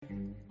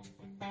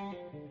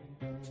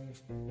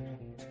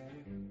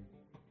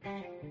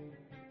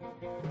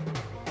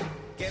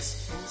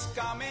who's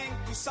coming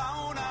to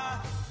sauna?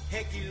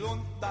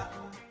 Hekilunta.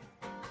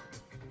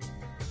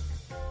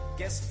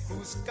 Guess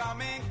who's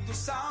coming to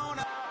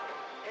sauna?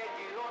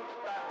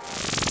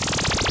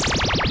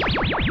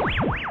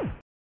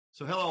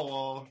 So hello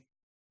all,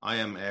 I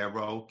am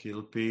Eero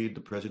Kilpi,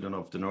 the president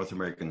of the North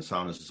American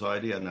Sauna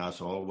Society, and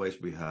as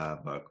always we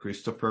have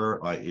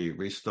Christopher, i.e.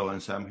 Risto,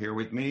 and Sam here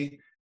with me.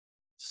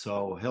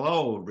 So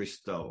hello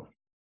Risto.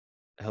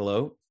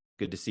 Hello,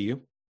 good to see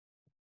you.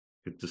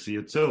 Good to see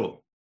you too.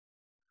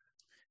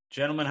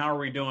 Gentlemen, how are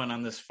we doing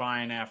on this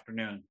fine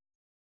afternoon?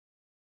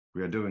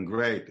 We are doing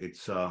great.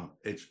 It's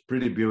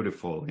pretty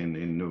beautiful in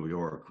New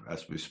York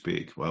as we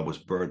speak. I was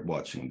bird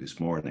watching this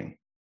morning.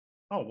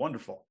 Oh,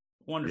 wonderful.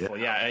 Wonderful.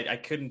 Yeah, I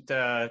couldn't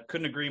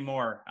agree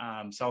more.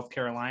 South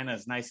Carolina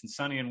is nice and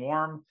sunny and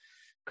warm.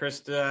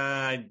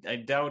 Krista, I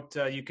doubt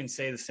you can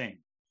say the same.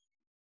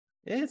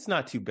 It's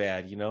not too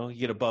bad, you know. You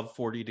get above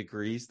 40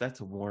 degrees. That's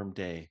a warm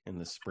day in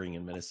the spring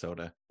in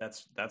Minnesota.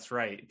 That's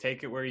right.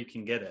 Take it where you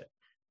can get it.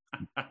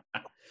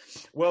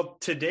 Well,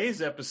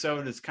 today's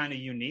episode is kind of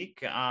unique.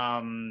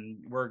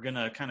 We're going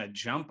to kind of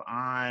jump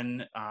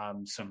on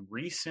some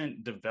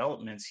recent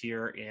developments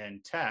here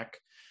in tech.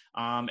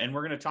 And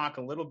we're going to talk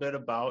a little bit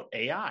about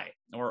AI,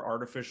 or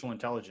artificial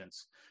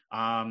intelligence.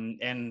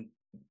 And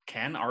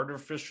can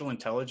artificial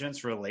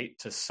intelligence relate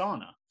to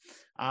sauna?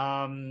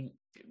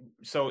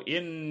 So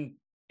in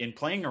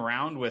playing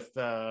around with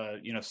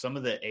some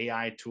of the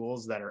AI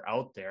tools that are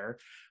out there,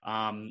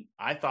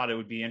 I thought it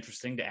would be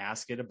interesting to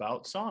ask it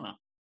about sauna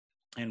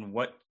and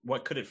what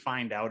could it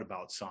find out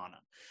about sauna.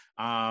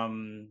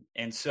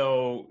 And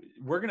so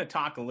we're going to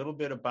talk a little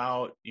bit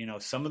about,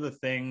 some of the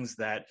things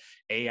that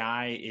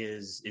AI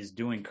is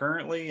doing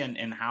currently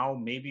and how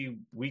maybe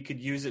we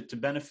could use it to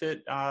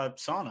benefit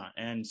sauna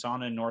and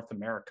sauna in North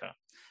America.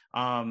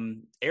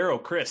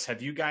 Eero, Chris,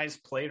 have you guys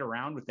played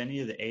around with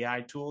any of the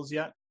AI tools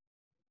yet?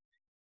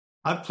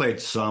 I've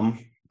played some,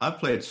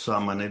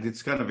 and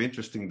it's kind of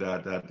interesting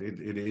that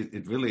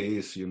it really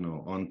is,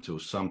 onto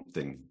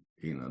something.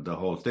 The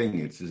whole thing,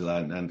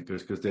 and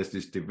because there's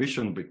this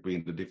division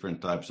between the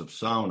different types of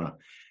sauna,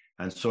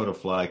 and sort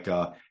of like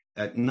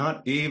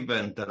not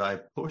even that I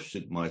pushed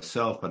it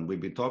myself, and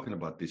we've been talking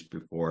about this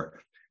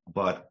before,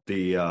 but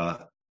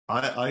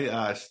I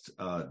asked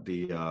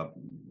the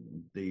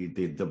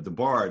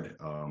Bard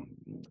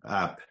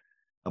app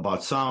about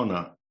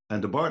sauna,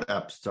 and the Bard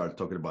app started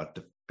talking about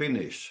the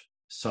Finnish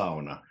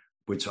sauna,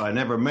 which I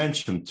never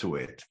mentioned to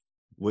it,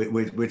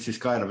 which is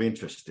kind of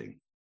interesting.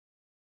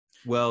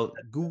 Well,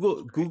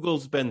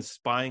 Google's been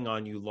spying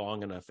on you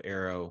long enough,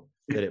 Eero,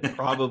 that it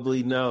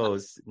probably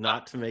knows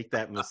not to make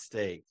that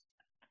mistake.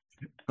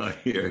 I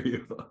hear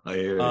you.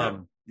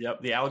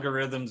 Yep, the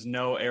algorithms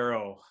know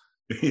Eero.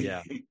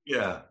 Yeah.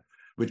 Yeah.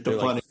 With the They're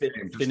funny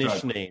like,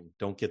 Finnish name.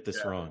 Don't get this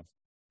wrong.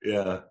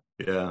 Yeah.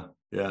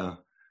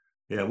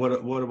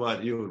 What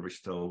about you,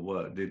 Risto?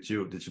 What did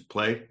you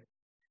play?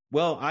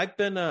 Well, I've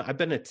been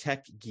a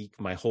tech geek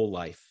my whole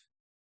life.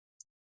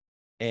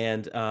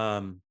 And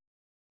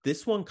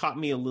this one caught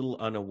me a little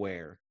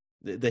unaware.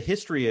 The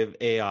history of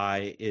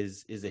AI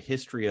is a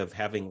history of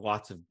having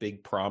lots of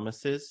big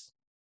promises,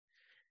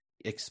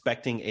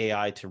 expecting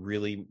AI to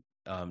really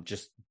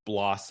just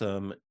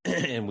blossom,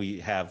 and we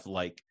have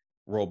like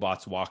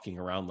robots walking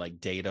around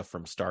like Data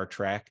from Star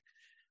Trek,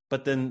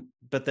 but then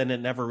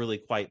it never really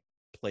quite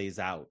plays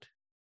out.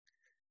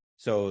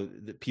 So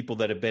the people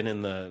that have been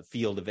in the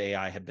field of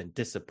AI have been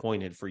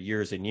disappointed for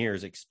years and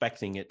years,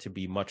 expecting it to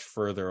be much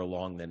further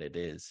along than it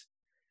is.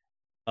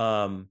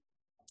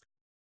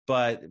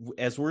 But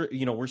as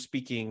we're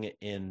speaking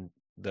in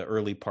the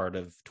early part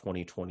of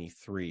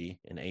 2023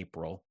 in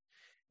April,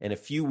 and a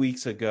few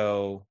weeks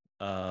ago,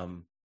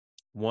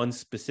 one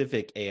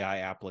specific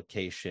AI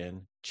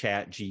application,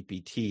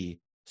 ChatGPT,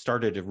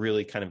 started to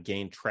really kind of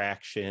gain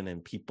traction,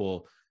 and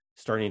people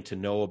starting to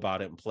know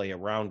about it and play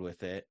around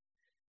with it.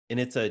 And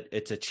it's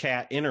a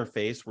chat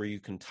interface where you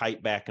can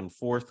type back and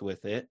forth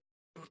with it,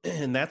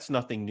 and that's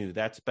nothing new.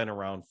 That's been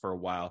around for a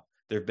while.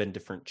 There have been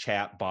different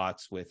chat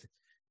bots with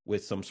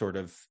some sort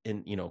of,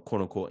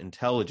 quote unquote,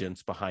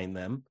 intelligence behind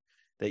them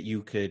that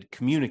you could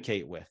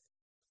communicate with.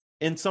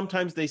 And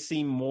sometimes they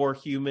seem more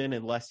human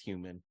and less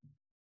human.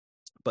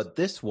 But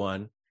this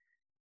one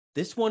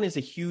is a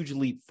huge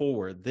leap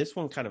forward. This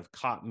one kind of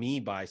caught me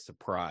by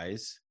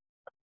surprise.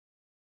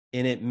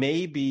 And it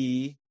may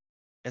be,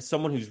 as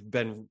someone who's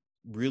been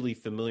really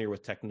familiar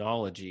with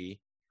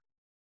technology,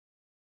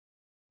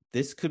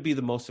 this could be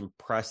the most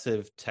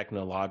impressive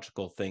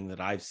technological thing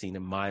that I've seen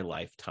in my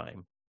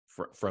lifetime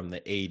from the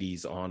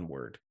 80s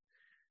onward.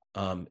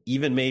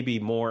 Even maybe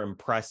more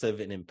impressive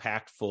and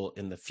impactful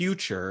in the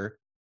future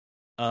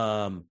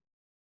than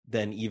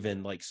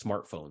even like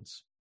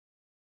smartphones.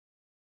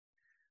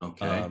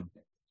 Okay.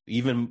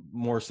 Even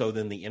more so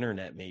than the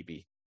internet,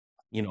 maybe.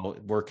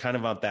 We're kind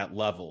of at that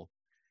level.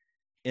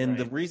 And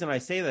The reason I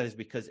say that is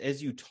because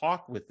as you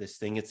talk with this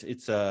thing,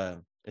 it's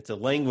a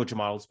language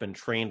model. It's been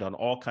trained on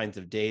all kinds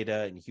of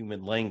data and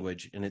human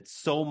language, and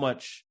it's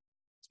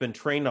been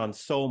trained on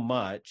so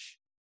much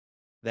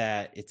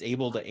that it's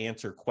able to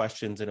answer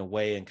questions in a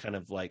way and kind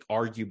of like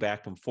argue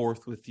back and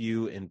forth with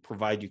you and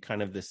provide you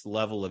kind of this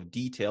level of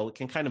detail. It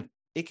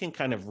can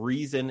kind of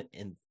reason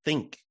and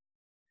think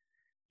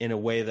in a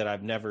way that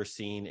I've never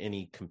seen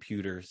any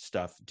computer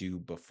stuff do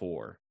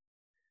before.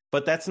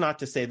 But that's not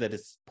to say that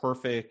it's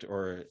perfect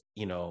or,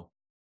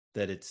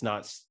 that it's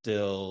not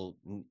still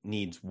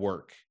needs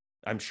work.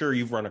 I'm sure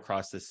you've run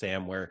across this,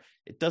 Sam, where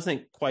it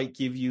doesn't quite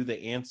give you the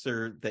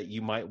answer that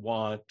you might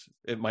want.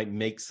 It might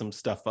make some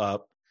stuff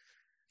up.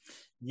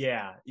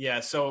 Yeah.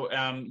 So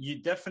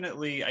you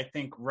definitely, I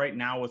think right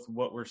now with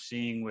what we're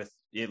seeing with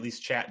at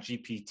least Chat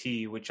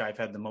GPT, which I've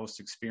had the most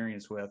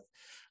experience with,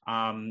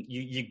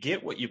 you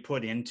get what you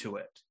put into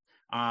it.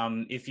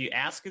 If you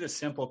ask it a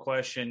simple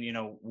question,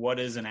 what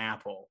is an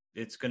apple?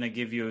 It's going to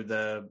give you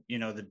the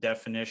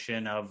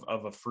definition of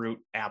a fruit,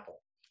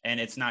 apple. And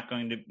it's not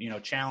going to,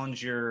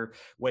 challenge your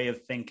way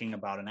of thinking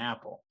about an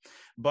apple.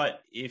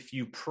 But if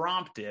you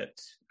prompt it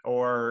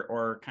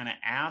or kind of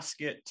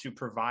ask it to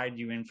provide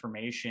you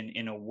information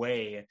in a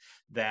way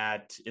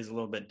that is a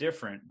little bit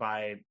different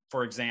by,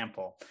 for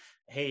example,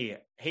 hey,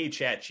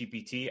 Chat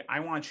GPT,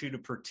 I want you to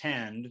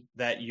pretend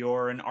that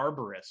you're an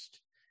arborist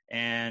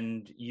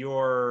and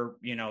you're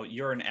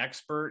an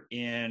expert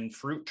in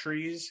fruit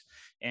trees,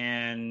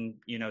 and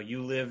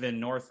you live in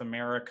North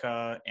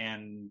America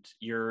and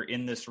you're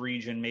in this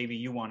region. Maybe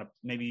you want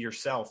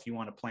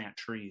to plant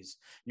trees.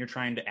 You're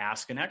trying to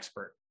ask an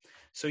expert.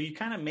 So you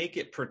kind of make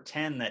it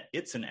pretend that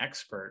it's an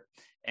expert,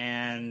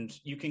 and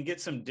you can get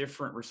some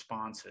different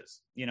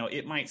responses.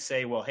 It might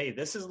say, well, hey,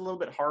 this is a little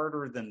bit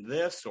harder than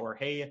this, or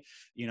hey,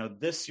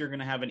 this you're going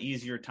to have an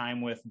easier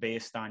time with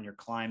based on your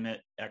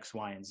climate, X,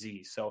 Y, and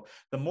Z. So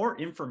the more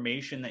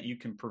information that you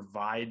can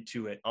provide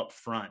to it up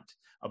front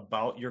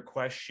about your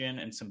question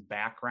and some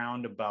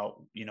background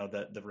about,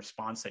 the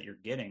response that you're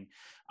getting,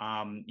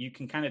 you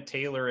can kind of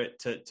tailor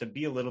it to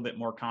be a little bit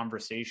more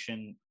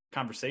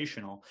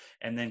conversational,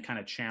 and then kind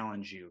of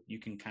challenge you. You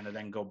can kind of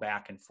then go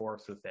back and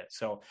forth with it.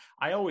 So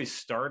I always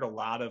start a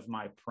lot of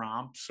my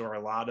prompts or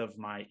a lot of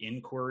my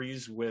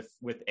inquiries with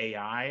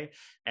AI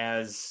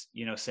as,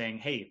 saying,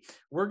 hey,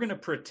 we're going to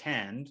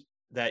pretend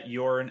that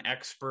you're an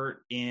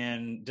expert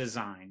in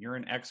design, you're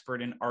an expert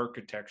in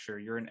architecture,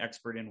 you're an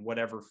expert in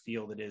whatever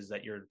field it is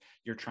that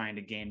you're trying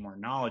to gain more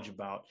knowledge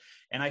about.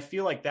 And I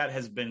feel like that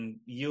has been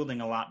yielding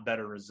a lot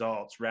better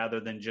results rather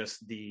than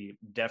just the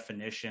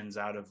definitions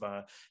out of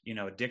a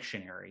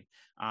dictionary.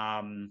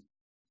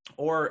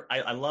 Or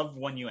I love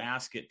when you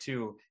ask it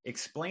to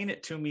explain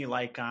it to me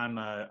like I'm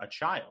a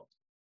child.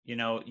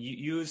 You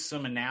use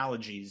some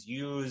analogies,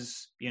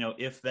 use,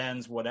 if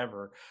thens,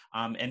 whatever.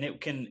 And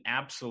it can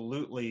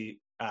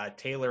absolutely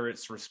tailor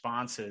its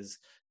responses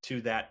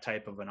to that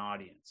type of an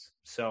audience.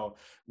 So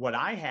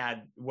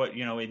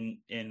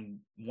in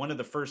one of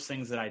the first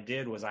things that I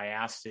did was I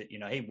asked it,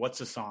 hey,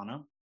 what's a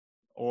sauna?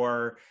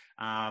 Or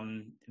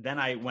then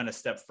I went a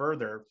step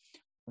further.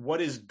 What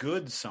is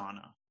good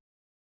sauna?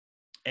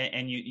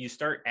 And you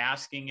start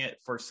asking it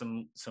for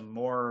some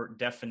more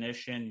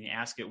definition. You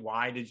ask it,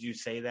 why did you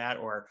say that?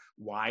 Or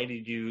why do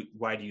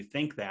you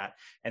think that?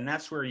 And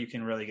that's where you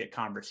can really get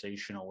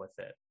conversational with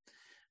it.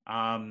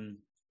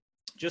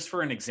 Just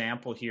for an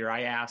example here,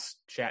 I asked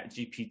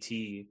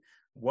ChatGPT,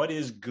 what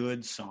is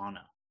good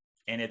sauna?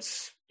 And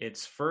its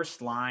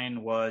first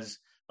line was,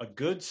 a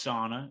good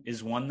sauna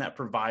is one that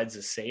provides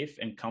a safe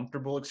and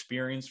comfortable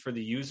experience for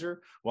the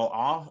user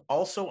while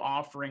also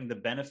offering the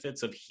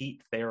benefits of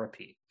heat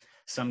therapy.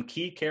 Some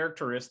key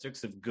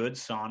characteristics of good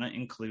sauna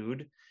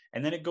include,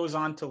 and then it goes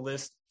on to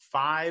list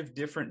 5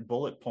 different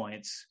bullet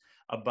points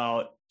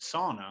about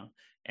sauna,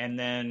 and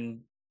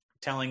then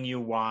telling you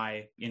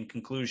why, in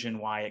conclusion,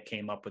 why it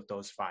came up with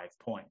those 5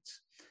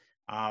 points.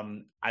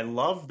 I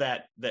love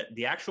that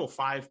the actual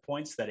 5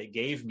 points that it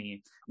gave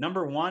me,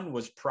 number 1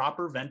 was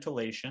proper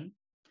ventilation.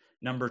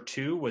 Number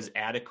 2 was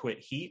adequate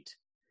heat.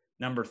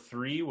 Number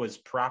 3 was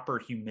proper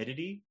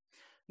humidity.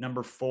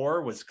 Number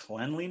 4 was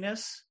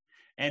cleanliness.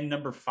 And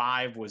number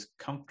 5 was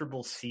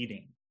comfortable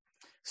seating.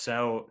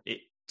 So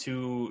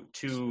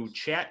to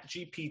Chat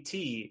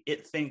GPT,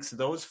 it thinks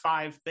those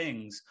 5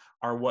 things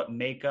are what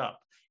make up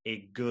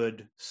a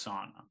good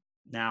sauna.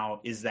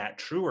 Now, is that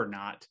true or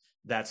not?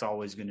 That's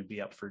always going to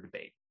be up for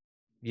debate.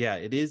 Yeah,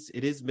 it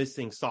is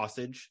missing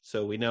sausage.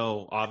 So we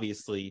know,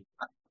 obviously,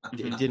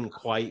 it didn't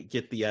quite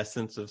get the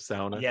essence of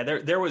sauna. Yeah,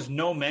 there was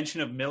no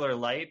mention of Miller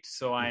Lite.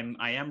 So I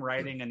am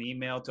writing an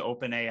email to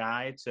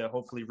OpenAI to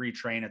hopefully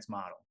retrain its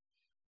model.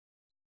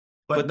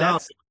 But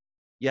that's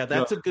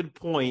a good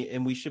point,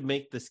 and we should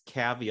make this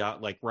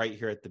caveat like right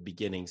here at the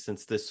beginning,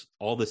 since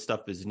all this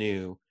stuff is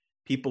new.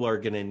 People are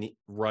going to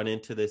run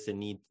into this and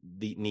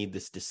need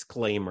this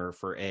disclaimer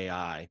for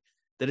AI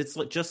that it's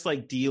just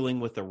like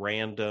dealing with a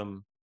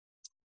random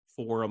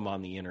forum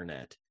on the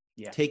internet.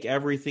 Yeah. Take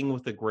everything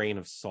with a grain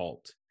of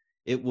salt.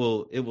 It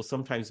will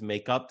sometimes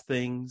make up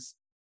things.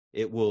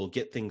 It will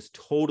get things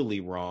totally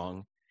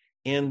wrong,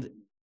 and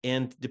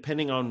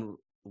depending on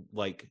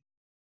like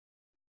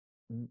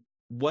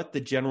what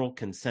the general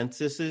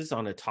consensus is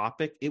on a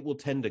topic, it will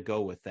tend to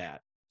go with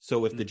that.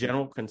 So if the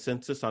general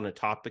consensus on a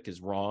topic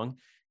is wrong,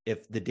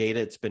 if the data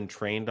it's been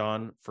trained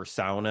on for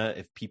sauna,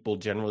 if people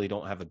generally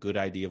don't have a good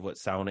idea of what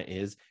sauna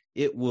is,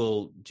 it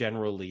will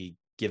generally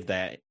give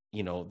that,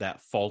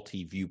 that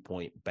faulty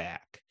viewpoint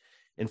back.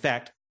 In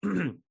fact,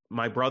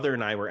 my brother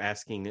and I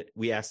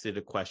we asked it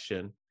a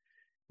question.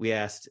 We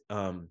asked,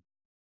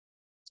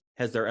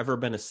 has there ever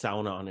been a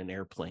sauna on an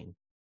airplane?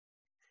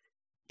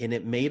 And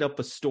it made up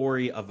a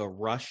story of a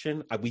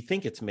Russian. We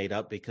think it's made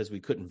up because we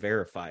couldn't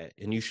verify it.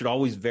 And you should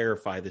always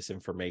verify this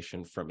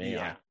information from AI.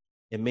 Yeah.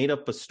 It made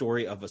up a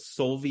story of a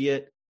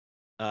Soviet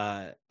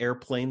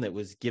airplane that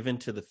was given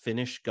to the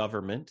Finnish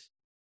government,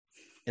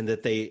 and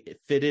that they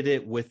fitted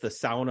it with a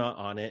sauna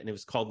on it. And it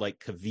was called like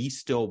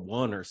Kavisto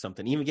 1 or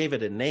something. Even gave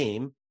it a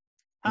name.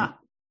 Huh.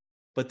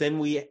 But then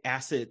we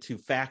asked it to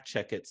fact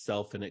check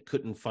itself, and it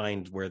couldn't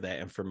find where that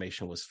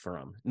information was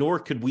from, nor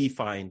could we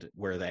find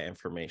where that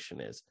information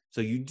is.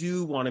 So you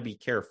do want to be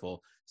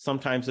careful.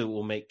 Sometimes it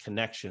will make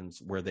connections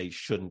where they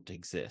shouldn't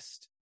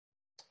exist.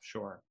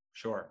 Sure.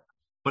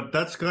 But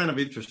that's kind of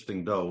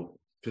interesting, though,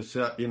 because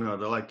if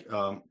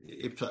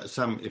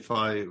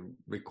I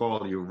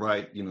recall you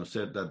right,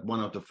 said that one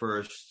of the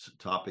first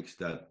topics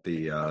that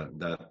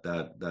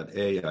that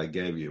AI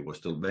gave you was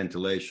the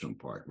ventilation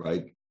part,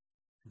 right?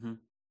 Mm-hmm.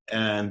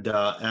 And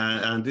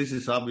this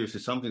is obviously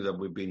something that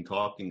we've been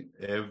talking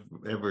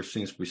ever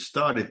since we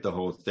started the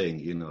whole thing.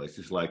 It's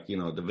just like,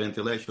 the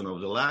ventilation of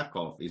the lack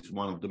of is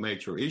one of the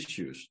major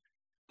issues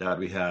that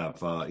we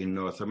have in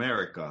North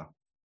America.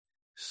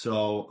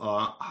 So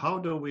how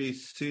do we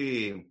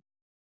see,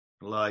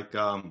 like,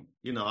 I'm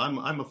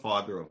a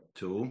father of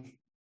two,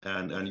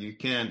 and you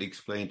can't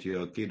explain to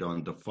your kid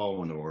on the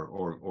phone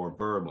or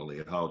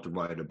verbally how to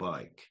ride a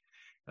bike.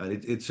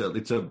 And it's a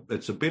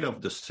bit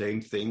of the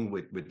same thing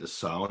with the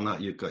sauna.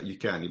 You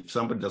can, if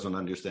somebody doesn't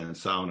understand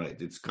sauna,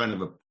 it's kind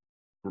of a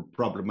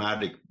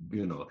problematic,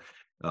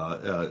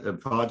 a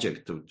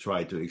project to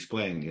try to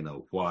explain,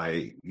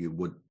 why you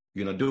would,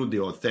 do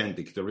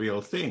the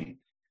real thing.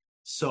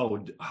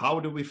 So how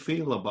do we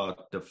feel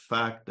about the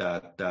fact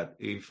that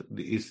if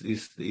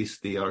is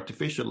the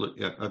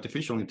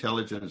artificial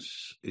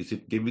intelligence, is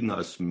it giving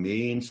us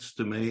means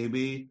to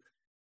maybe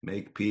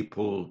make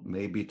people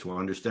maybe to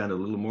understand a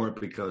little more,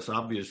 because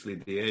obviously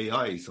the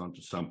AI is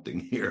onto something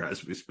here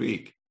as we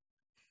speak.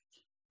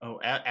 Oh,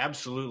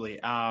 absolutely.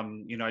 I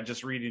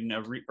just reading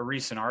a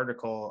recent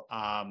article.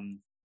 I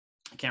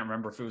can't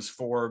remember if it was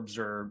Forbes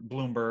or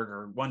Bloomberg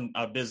or one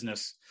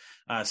business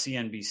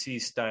CNBC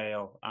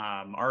style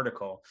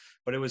article,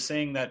 but it was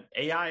saying that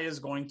AI is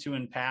going to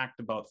impact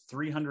about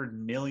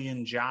 300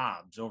 million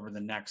jobs over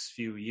the next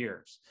few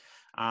years.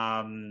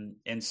 And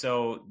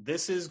so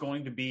this is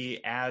going to be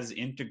as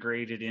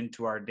integrated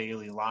into our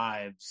daily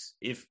lives,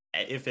 if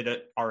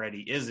it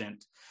already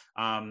isn't.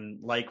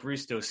 Like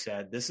Risto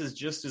said, this is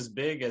just as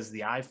big as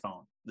the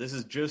iPhone. This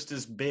is just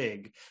as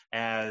big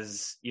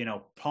as,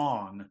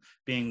 Pong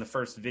being the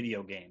first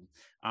video game.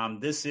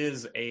 This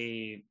is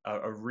a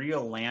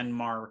real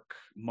landmark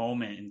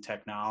moment in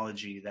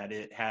technology that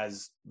it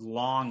has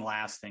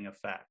long-lasting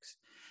effects.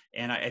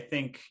 And I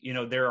think,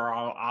 there are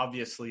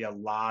obviously a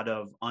lot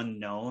of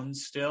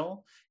unknowns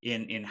still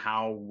in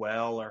how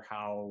well or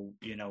how,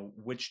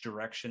 which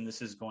direction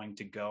this is going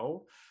to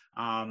go.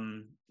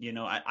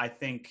 I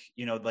think,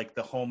 like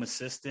the home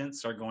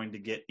assistants are going to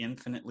get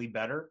infinitely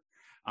better.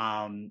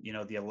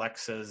 The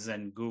Alexas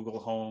and Google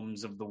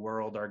Homes of the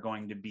world are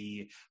going to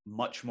be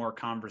much more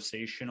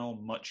conversational,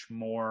 much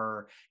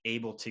more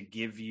able to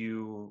give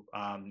you,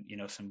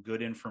 some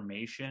good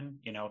information.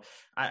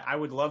 I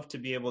would love to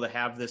be able to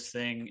have this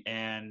thing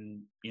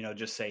and,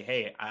 just say,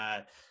 hey,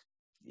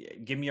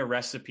 give me a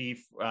recipe,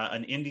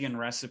 an Indian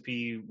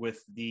recipe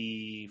with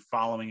the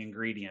following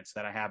ingredients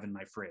that I have in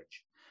my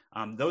fridge.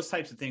 Those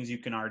types of things you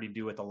can already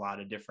do with a lot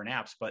of different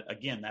apps. But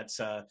again, that's,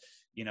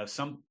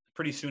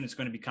 pretty soon it's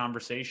going to be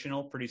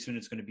conversational. Pretty soon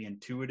it's going to be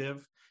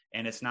intuitive,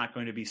 and it's not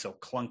going to be so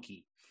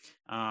clunky.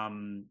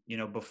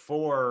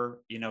 Before,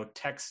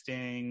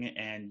 texting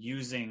and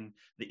using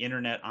the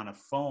internet on a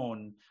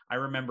phone, I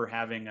remember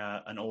having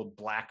an old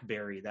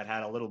BlackBerry that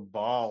had a little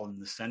ball in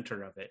the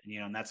center of it,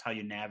 and that's how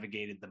you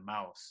navigated the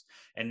mouse.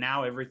 And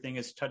now everything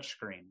is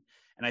touchscreen.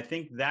 And I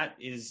think that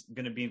is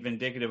going to be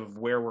indicative of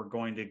where we're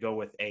going to go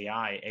with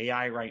AI.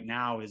 AI right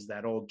now is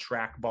that old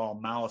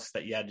trackball mouse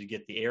that you had to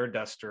get the air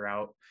duster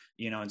out,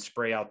 and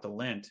spray out the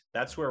lint.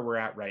 That's where we're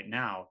at right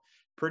now.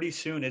 Pretty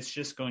soon, it's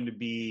just going to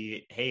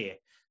be, hey,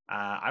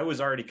 I was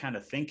already kind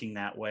of thinking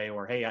that way,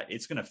 or hey,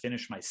 it's going to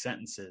finish my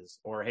sentences,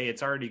 or hey,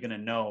 it's already going to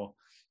know,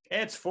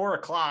 hey, it's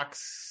 4:00.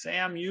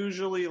 Sam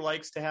usually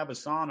likes to have a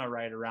sauna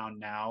right around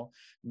now.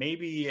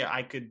 Maybe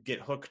I could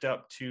get hooked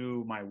up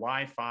to my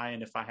Wi-Fi,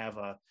 and if I have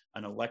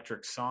an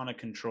electric sauna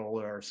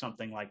controller or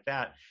something like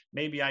that,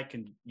 maybe I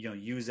can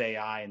use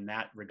AI in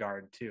that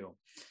regard too.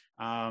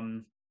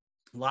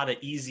 A lot of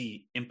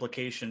easy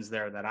implications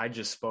there that I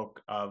just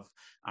spoke of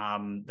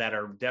that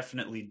are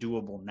definitely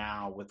doable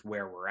now with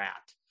where we're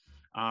at.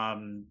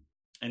 And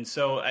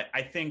so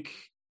I think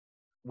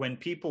when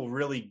people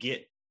really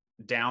get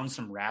down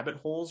some rabbit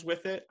holes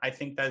with it. I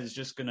think that is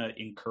just going to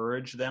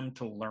encourage them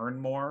to learn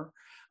more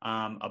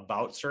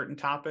about certain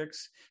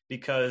topics,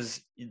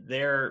 because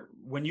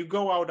when you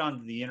go out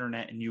onto the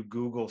internet and you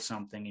Google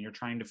something and you're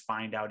trying to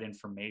find out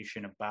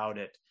information about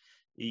it,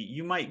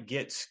 you might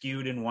get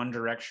skewed in one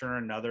direction or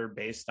another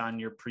based on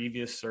your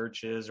previous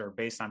searches or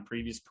based on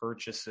previous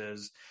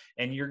purchases.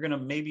 And you're going to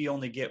maybe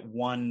only get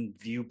one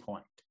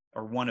viewpoint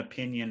or one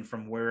opinion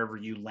from wherever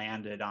you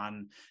landed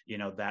on,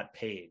 that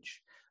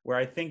page. Where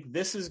I think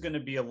this is going to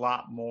be a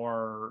lot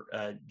more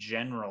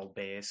general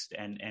based,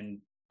 and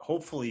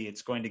hopefully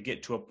it's going to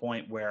get to a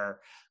point where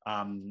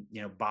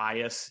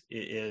bias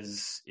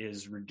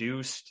is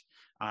reduced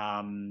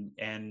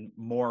and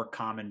more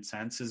common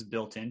sense is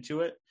built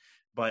into it.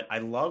 But I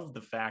love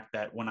the fact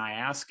that when I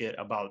ask it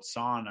about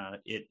sauna,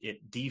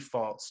 it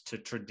defaults to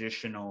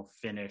traditional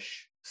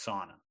Finnish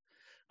sauna.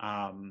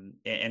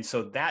 And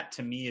so that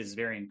to me is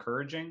very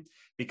encouraging,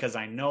 because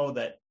I know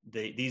that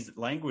these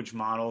language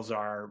models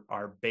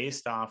are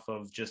based off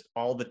of just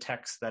all the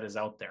text that is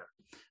out there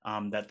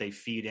that they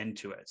feed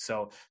into it.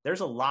 So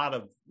there's a lot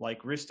of,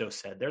 like Risto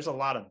said, there's a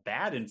lot of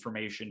bad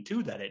information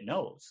too that it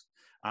knows.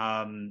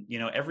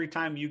 Every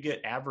time you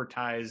get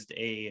advertised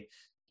a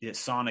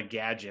sauna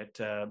gadget,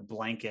 a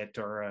blanket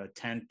or a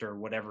tent or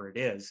whatever it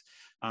is,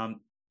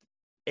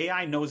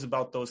 AI knows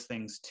about those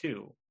things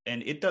too.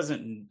 And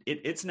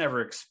it's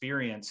never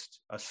experienced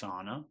a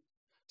sauna.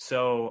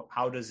 So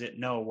how does it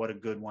know what a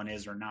good one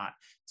is or not?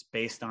 It's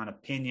based on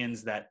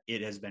opinions that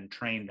it has been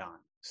trained on.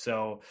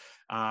 So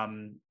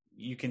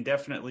you can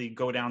definitely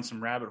go down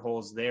some rabbit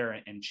holes there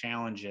and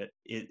challenge it.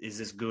 Is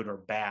this good or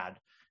bad?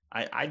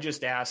 I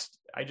just asked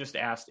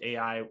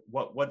AI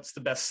what's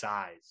the best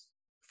size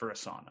for a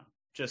sauna.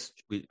 Just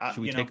should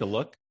we take a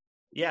look?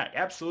 Yeah,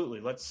 absolutely.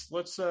 Let's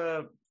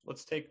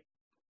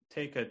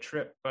take a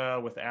trip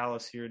with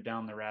Alice here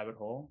down the rabbit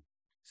hole.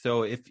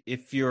 So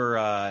if you're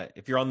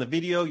on the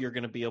video, you're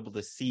going to be able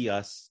to see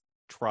us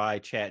try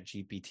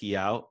ChatGPT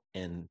out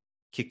and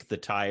kick the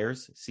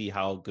tires, see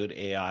how good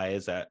AI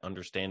is at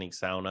understanding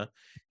sauna.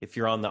 If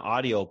you're on the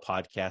audio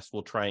podcast,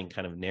 we'll try and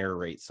kind of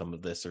narrate some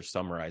of this or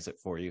summarize it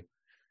for you.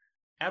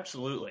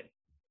 Absolutely.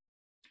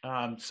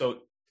 So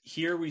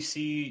here we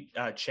see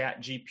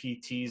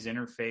ChatGPT's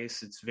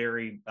interface. It's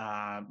very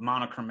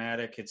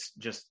monochromatic. It's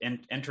just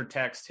enter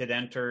text, hit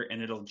enter,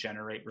 and it'll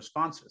generate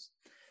responses.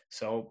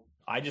 So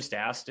I just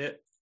asked it,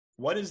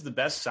 what is the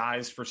best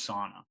size for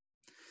sauna?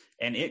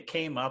 And it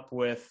came up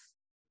with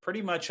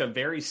pretty much a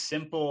very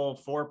simple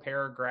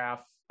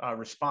 4-paragraph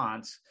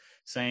response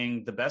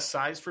saying the best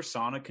size for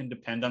sauna can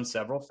depend on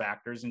several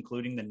factors,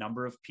 including the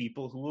number of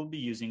people who will be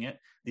using it,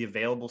 the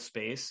available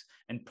space,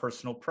 and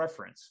personal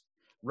preference.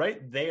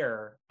 Right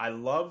there, I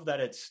love that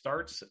it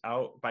starts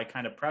out by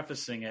kind of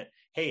prefacing it,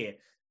 hey,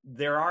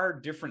 there are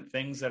different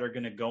things that are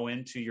going to go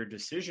into your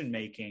decision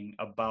making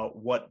about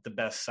what the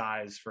best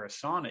size for a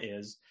sauna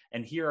is,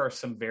 and here are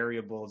some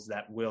variables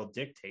that will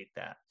dictate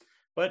that.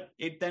 But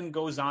it then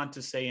goes on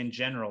to say, in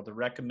general, the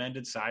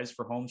recommended size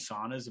for home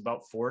sauna is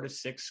about 4 to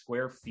 6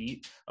 square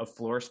feet of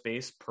floor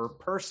space per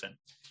person.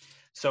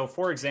 So,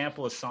 for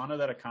example, a sauna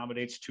that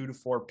accommodates 2 to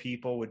 4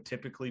 people would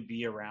typically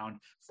be around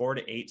 4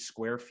 to 8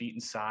 square feet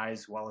in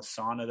size, while a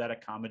sauna that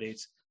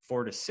accommodates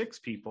 4 to 6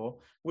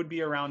 people would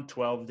be around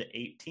 12 to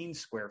 18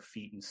 square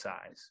feet in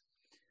size.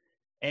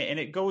 And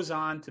it goes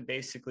on to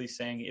basically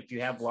saying if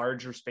you have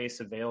larger space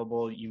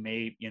available, you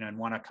may, and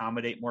want to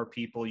accommodate more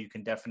people, you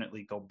can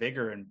definitely go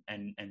bigger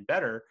and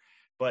better.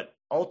 But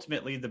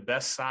ultimately, the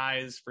best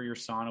size for your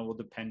sauna will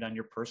depend on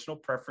your personal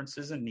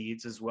preferences and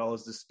needs, as well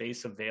as the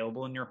space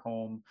available in your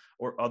home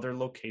or other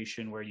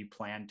location where you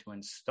plan to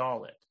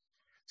install it.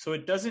 So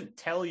it doesn't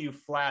tell you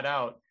flat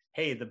out,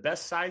 hey, the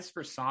best size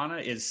for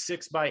sauna is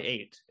 6 by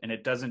 8, and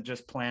it doesn't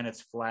just plant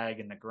its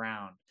flag in the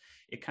ground.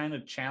 It kind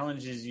of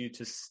challenges you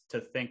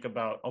to think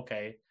about,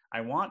 okay,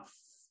 I want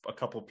a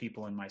couple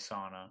people in my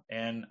sauna,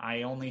 and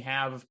I only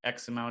have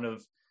X amount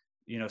of,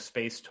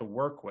 space to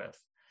work with.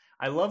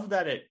 I love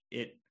that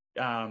it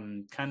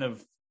kind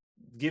of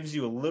gives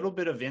you a little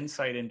bit of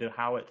insight into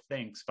how it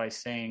thinks by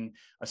saying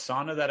a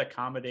sauna that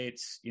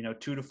accommodates,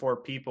 2 to 4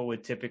 people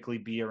would typically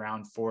be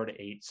around 4 to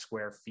 8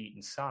 square feet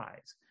in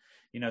size.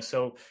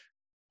 So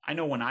I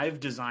know when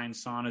I've designed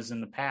saunas in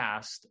the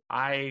past,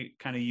 I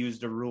kind of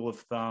used a rule of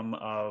thumb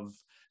of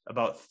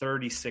about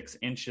 36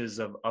 inches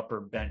of upper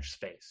bench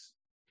space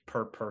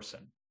per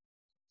person.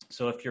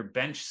 So if your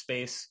bench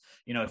space,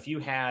 if you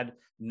had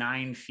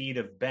 9 feet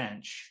of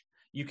bench,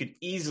 you could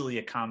easily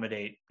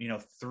accommodate,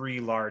 3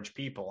 large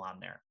people on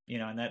there,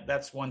 and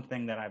that's one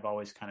thing that I've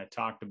always kind of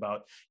talked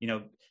about,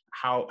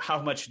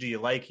 how much do you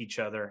like each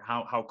other?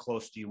 How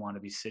close do you want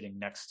to be sitting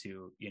next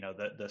to,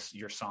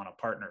 your sauna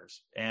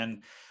partners?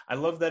 And I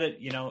love that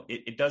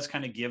it does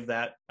kind of give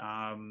that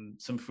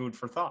some food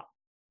for thought.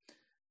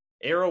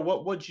 Arrow,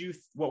 what would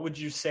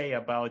you say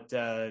about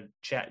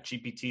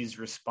ChatGPT's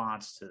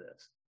response to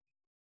this?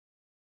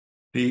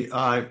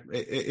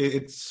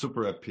 It's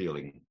super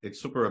appealing.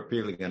 It's super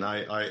appealing, and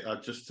I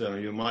just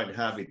you might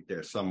have it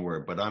there somewhere,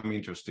 but I'm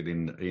interested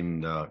in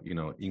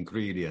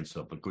ingredients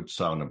of a good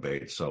sauna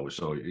bait. So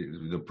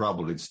the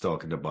probably it's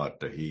talking about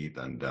the heat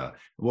and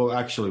well,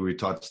 actually we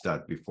touched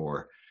that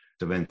before,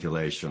 the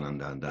ventilation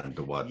and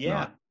the whatnot.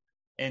 Yeah.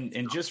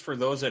 And just for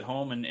those at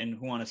home and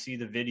who want to see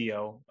the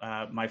video,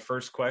 my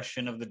first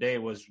question of the day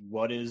was,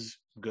 what is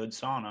good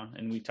sauna?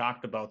 And we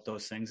talked about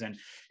those things. And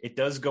it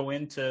does go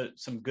into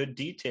some good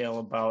detail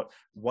about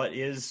what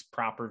is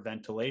proper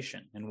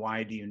ventilation and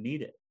why do you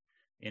need it.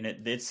 And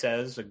it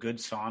says a good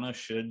sauna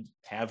should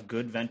have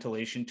good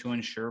ventilation to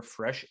ensure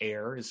fresh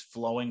air is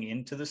flowing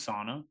into the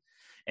sauna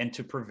and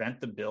to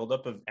prevent the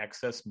buildup of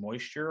excess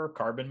moisture or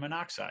carbon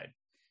monoxide.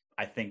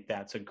 I think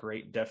that's a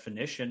great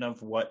definition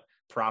of what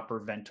proper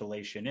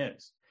ventilation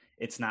is.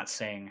 It's not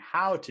saying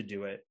how to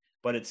do it,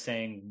 but it's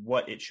saying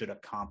what it should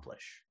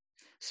accomplish.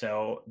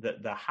 So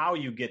the how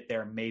you get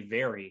there may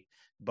vary,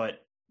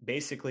 but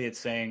basically it's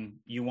saying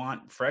you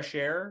want fresh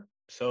air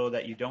so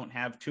that you don't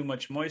have too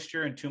much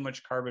moisture and too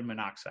much carbon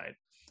monoxide.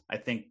 I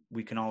think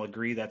we can all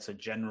agree that's a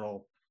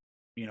general,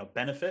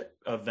 benefit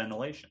of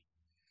ventilation.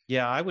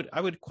 Yeah, I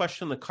would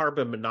question the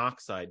carbon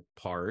monoxide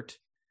part.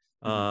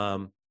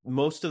 Mm-hmm.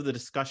 Most of the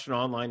discussion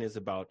online is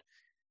about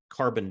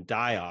carbon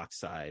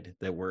dioxide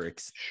that we're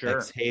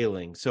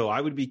exhaling. So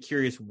I would be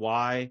curious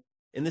why,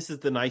 and this is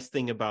the nice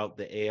thing about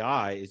the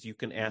AI, is you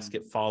can ask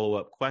it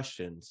follow-up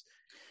questions.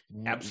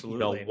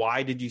 Absolutely.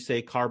 Why did you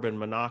say carbon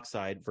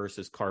monoxide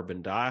versus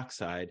carbon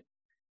dioxide?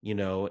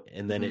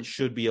 And then it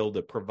should be able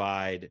to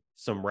provide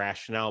some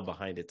rationale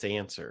behind its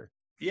answer.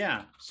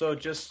 Yeah. So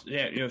just,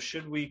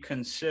 should we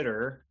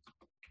consider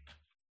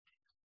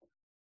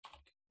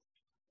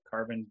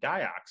carbon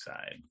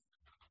dioxide?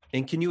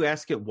 And can you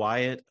ask it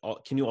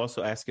can you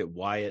also ask it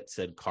why it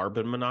said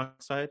carbon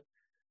monoxide?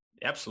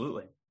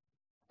 Absolutely.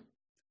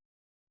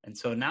 And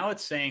so now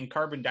it's saying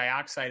carbon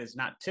dioxide is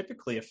not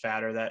typically a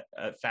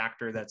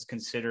factor that's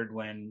considered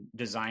when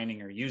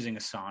designing or using a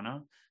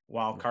sauna,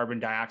 while carbon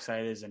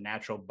dioxide is a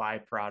natural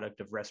byproduct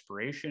of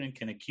respiration and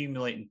can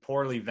accumulate in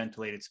poorly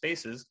ventilated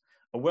spaces.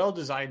 A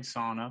well-designed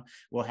sauna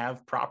will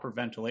have proper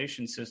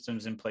ventilation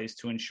systems in place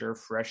to ensure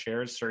fresh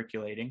air is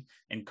circulating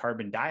and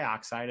carbon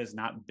dioxide is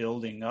not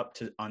building up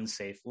to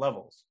unsafe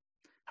levels.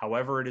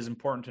 However, it is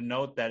important to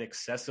note that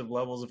excessive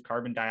levels of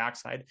carbon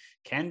dioxide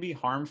can be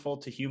harmful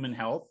to human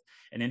health,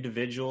 and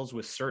individuals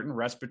with certain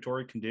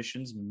respiratory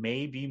conditions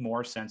may be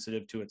more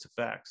sensitive to its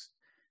effects.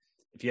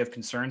 If you have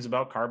concerns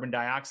about carbon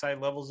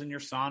dioxide levels in your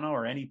sauna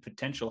or any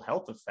potential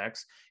health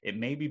effects, it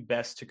may be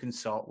best to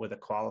consult with a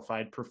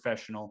qualified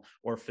professional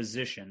or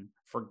physician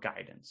for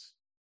guidance.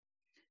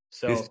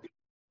 So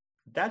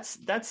that's,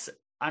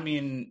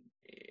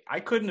 I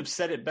couldn't have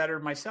said it better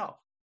myself.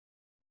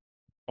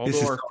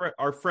 Although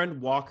our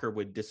friend Walker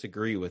would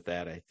disagree with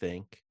that, I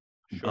think.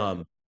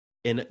 Sure.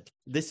 And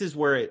this is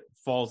where it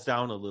falls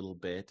down a little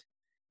bit,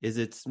 is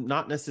it's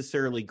not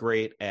necessarily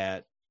great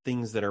at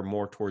things that are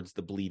more towards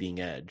the bleeding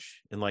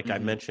edge. And like I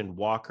mentioned,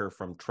 Walker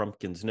from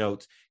Trumpkin's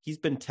Notes, he's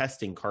been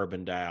testing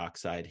carbon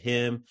dioxide.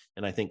 Him,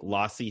 and I think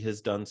Lassie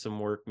has done some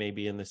work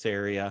maybe in this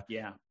area.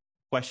 Yeah.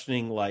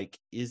 Questioning,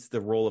 is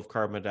the role of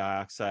carbon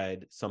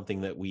dioxide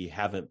something that we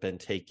haven't been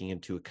taking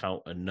into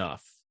account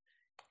enough?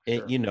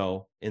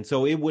 Sure. And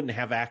so it wouldn't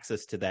have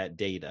access to that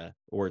data,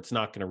 or it's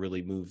not going to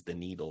really move the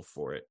needle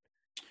for it.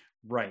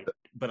 Right.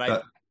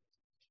 But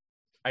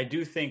I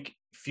do think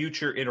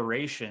future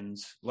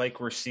iterations, like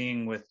we're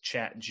seeing with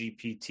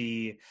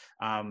ChatGPT,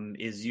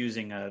 is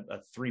using a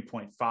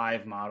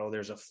 3.5 model.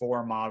 There's a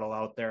 4 model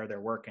out there. They're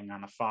working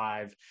on a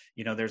 5.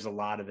 There's a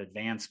lot of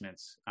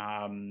advancements.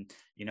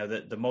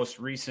 The most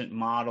recent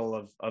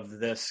model of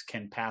this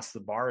can pass the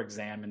bar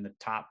exam in the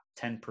top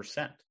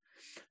 10%,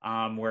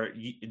 where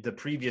the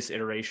previous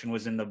iteration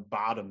was in the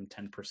bottom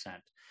 10%.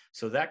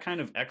 So that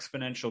kind of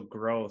exponential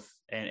growth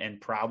and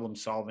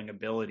problem-solving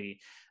ability,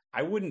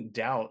 I wouldn't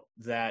doubt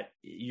that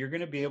you're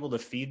going to be able to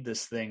feed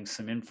this thing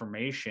some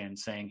information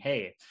saying,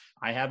 hey,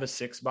 I have a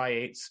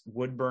 6x8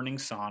 wood burning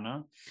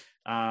sauna.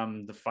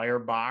 The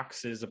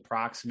firebox is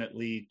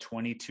approximately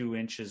 22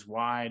 inches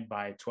wide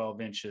by 12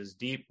 inches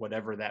deep,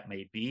 whatever that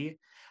may be.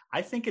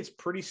 I think it's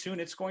pretty soon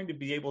it's going to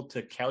be able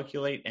to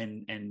calculate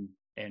and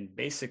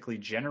basically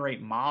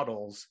generate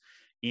models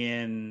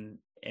and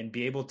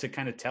be able to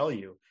kind of tell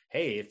you,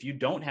 hey, if you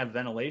don't have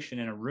ventilation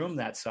in a room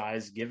that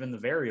size, given the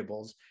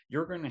variables,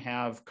 you're going to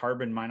have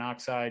carbon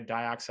monoxide,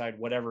 dioxide,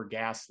 whatever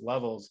gas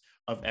levels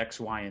of X,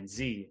 Y, and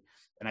Z.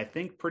 And I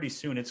think pretty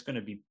soon it's going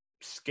to be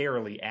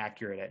scarily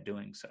accurate at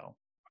doing so.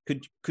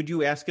 Could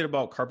you ask it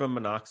about carbon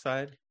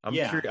monoxide?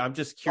 I'm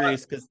just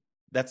curious because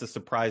that's a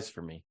surprise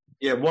for me.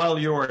 Yeah, while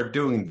you are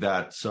doing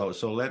that, so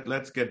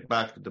let's get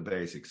back to the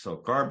basics. So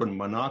carbon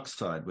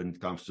monoxide, when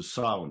it comes to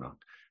sauna,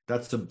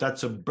 that's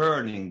a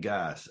burning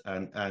gas,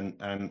 and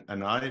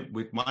I,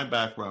 with my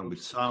background with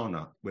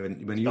sauna, when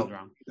you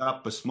heat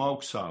up a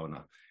smoke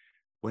sauna,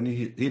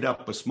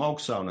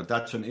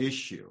 that's an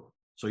issue.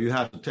 So you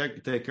have to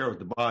take care of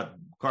the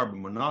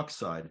carbon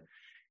monoxide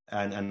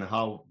and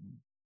how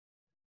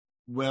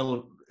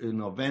well,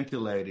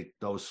 ventilated,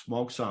 those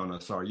smoke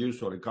saunas are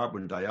usually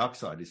carbon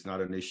dioxide is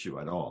not an issue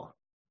at all.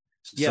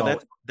 Yeah, So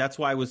that's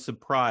why I was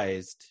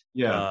surprised.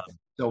 yeah,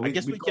 so I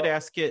guess we could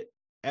ask it.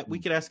 We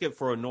Mm. could ask it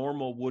for a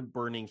normal wood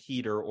burning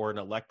heater or an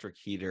electric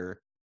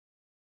heater.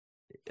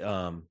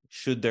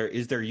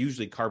 Is there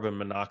usually carbon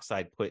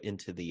monoxide put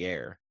into the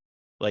air?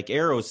 Like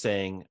Arrow's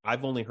saying,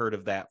 I've only heard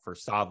of that for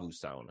Savu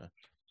sauna.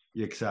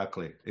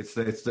 Exactly. It's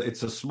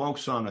a smoke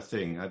sauna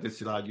thing.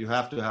 It's like you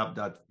have to have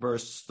that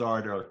first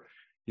starter,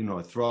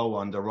 throw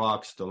on the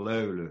rocks, the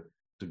lulu,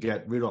 to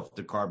get rid of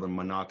the carbon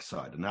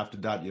monoxide. And after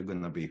that, you're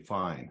going to be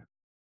fine.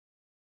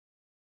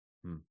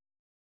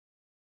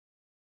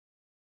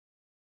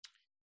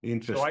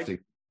 Interesting.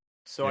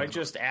 So I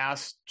just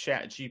asked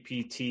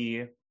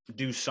ChatGPT,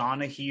 do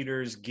sauna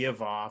heaters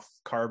give off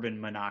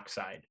carbon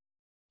monoxide?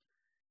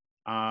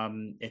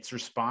 Its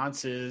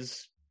response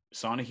is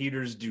sauna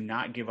heaters do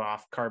not give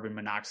off carbon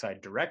monoxide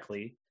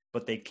directly,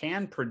 but they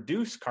can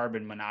produce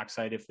carbon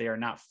monoxide if they are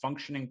not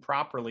functioning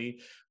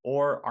properly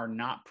or are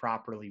not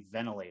properly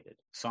ventilated.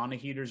 Sauna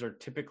heaters are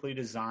typically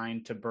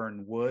designed to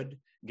burn wood,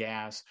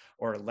 gas,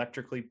 or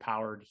electrically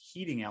powered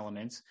heating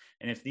elements.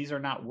 And if these are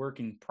not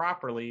working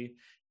properly,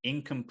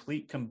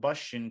 incomplete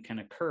combustion can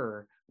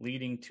occur,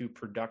 leading to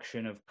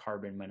production of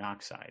carbon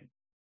monoxide.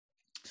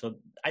 So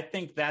I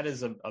think that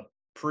is a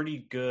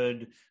pretty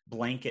good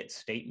blanket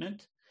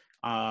statement,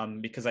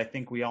 because I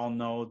think we all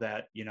know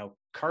that,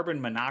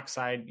 carbon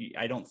monoxide,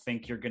 I don't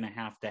think you're going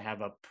to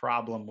have a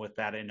problem with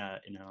that in an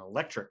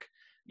electric,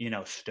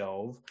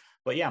 stove.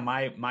 But yeah,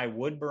 my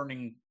wood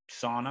burning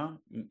sauna,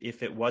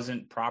 if it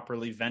wasn't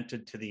properly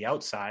vented to the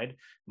outside,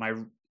 my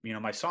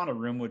sauna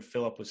room would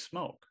fill up with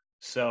smoke.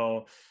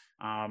 So,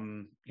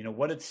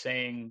 what it's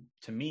saying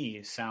to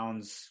me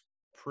sounds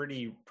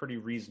pretty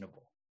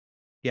reasonable.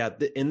 Yeah,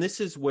 and this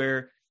is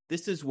where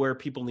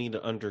people need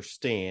to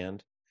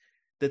understand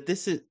that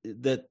this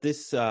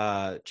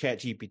Chat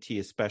GPT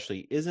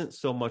especially isn't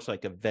so much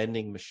like a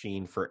vending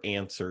machine for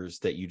answers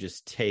that you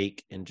just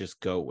take and just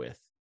go with.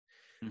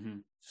 Mm-hmm.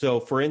 So,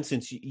 for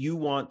instance, you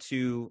want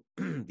to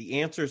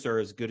the answers are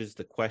as good as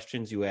the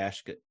questions you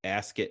ask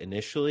it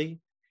initially,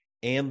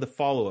 and the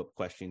follow-up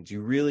questions.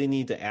 You really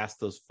need to ask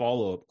those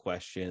follow-up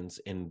questions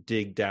and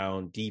dig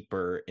down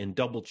deeper and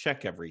double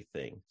check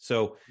everything.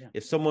 So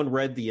if someone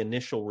read the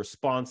initial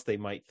response, they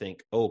might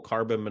think, oh,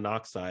 carbon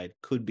monoxide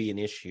could be an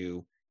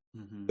issue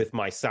with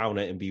my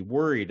sauna and be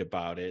worried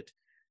about it.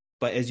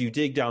 But as you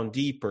dig down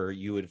deeper,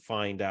 you would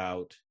find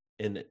out,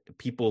 and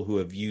people who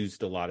have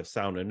used a lot of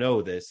sauna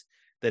know this,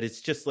 that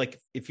it's just like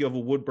if you have a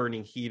wood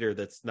burning heater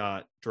that's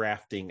not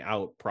drafting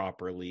out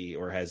properly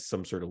or has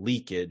some sort of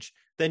leakage,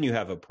 then you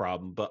have a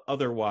problem. But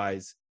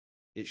otherwise,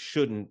 it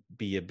shouldn't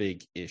be a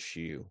big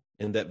issue.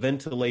 And that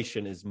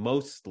ventilation is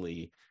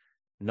mostly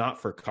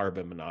not for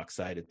carbon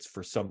monoxide. It's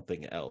for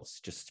something else,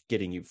 just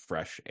getting you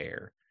fresh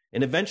air.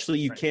 And eventually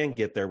you can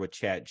get there with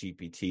Chat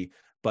GPT,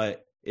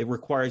 but it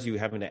requires you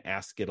having to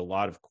ask it a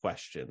lot of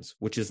questions,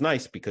 which is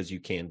nice because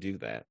you can do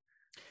that.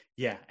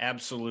 Yeah,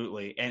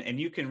 absolutely. And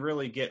you can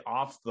really get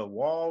off the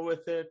wall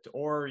with it,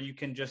 or you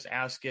can just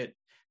ask it,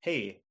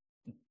 hey,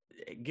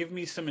 give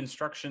me some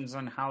instructions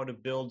on how to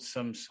build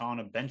some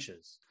sauna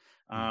benches.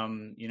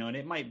 And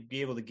it might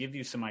be able to give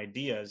you some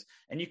ideas.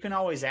 And you can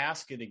always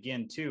ask it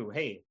again too,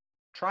 hey,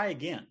 try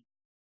again.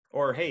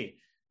 Or, hey,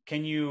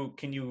 can you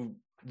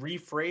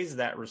rephrase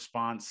that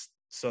response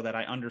so that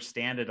I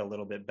understand it a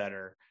little bit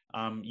better?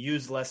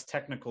 Use less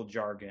technical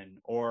jargon,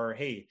 or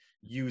hey,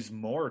 use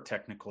more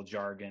technical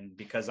jargon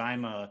because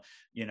I'm a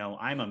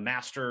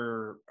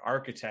master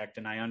architect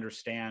and I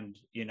understand,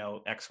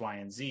 X, Y,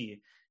 and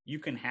Z. You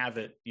can have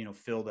it,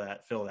 fill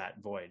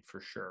that void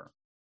for sure.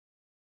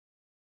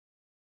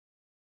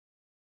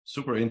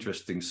 Super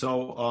interesting.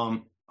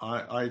 So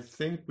I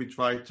think we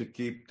try to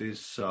keep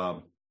this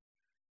a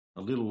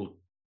little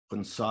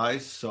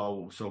concise.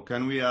 So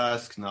can we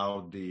ask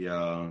now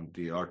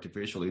the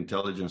artificial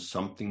intelligence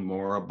something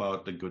more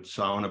about the good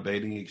sauna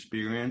bathing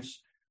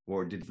experience,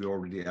 or did we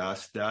already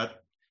ask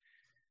that?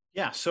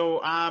 Yeah.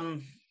 So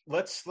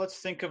let's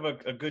think of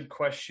a good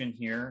question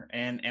here,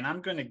 and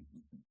I'm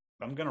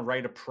gonna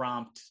write a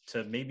prompt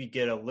to maybe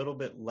get a little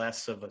bit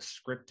less of a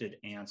scripted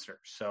answer.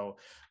 So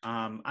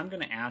I'm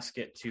going to ask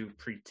it to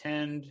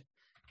pretend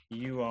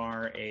you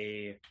are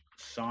a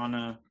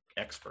sauna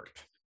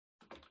expert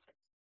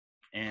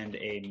and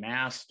a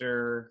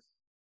master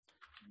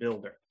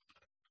builder.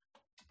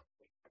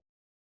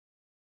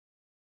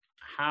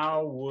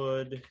 How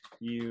would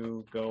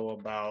you go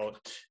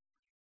about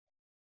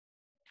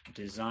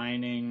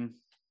designing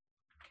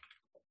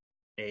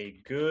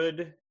a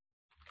good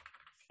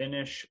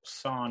Finnish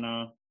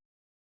sauna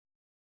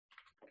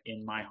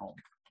in my home?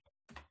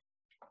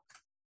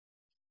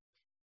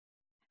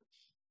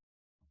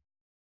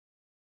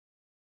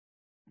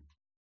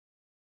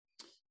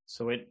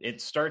 So it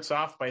starts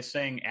off by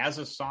saying, as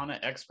a sauna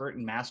expert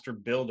and master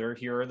builder,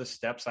 here are the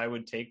steps I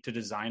would take to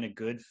design a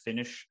good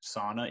Finnish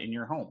sauna in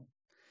your home.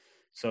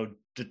 So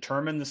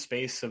determine the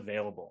space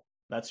available.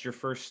 That's your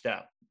first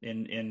step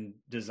in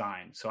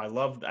design. So I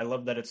love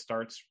that it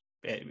starts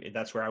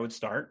That's where I would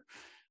start.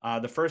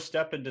 The first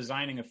step in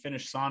designing a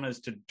finished sauna is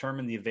to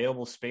determine the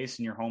available space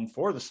in your home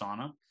for the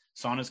sauna.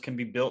 Saunas can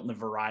be built in a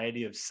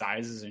variety of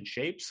sizes and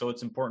shapes, so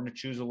it's important to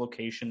choose a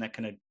location that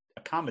can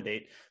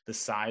accommodate the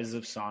size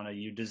of sauna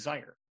you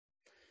desire.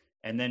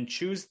 And then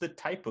choose the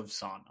type of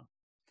sauna.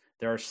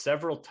 There are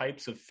several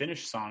types of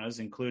finished saunas,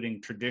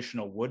 including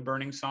traditional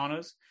wood-burning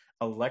saunas,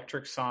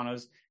 electric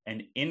saunas,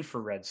 and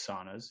infrared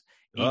saunas.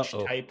 Each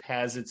type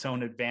has its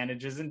own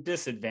advantages and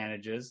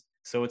disadvantages,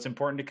 so it's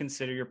important to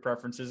consider your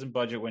preferences and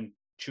budget when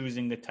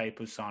choosing the type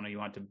of sauna you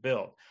want to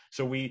build.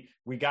 So we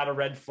got a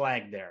red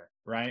flag there,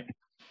 right?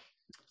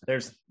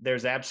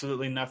 There's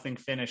absolutely nothing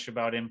finished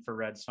about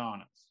infrared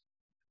saunas.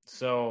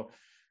 So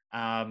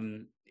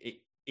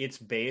it's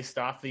based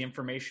off the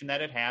information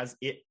that it has.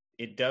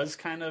 It does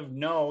kind of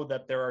know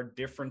that there are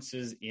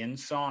differences in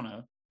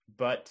sauna,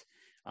 but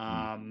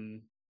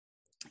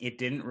it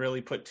didn't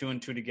really put two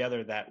and two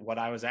together that what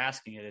I was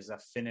asking it is a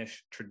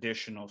finished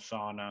traditional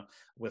sauna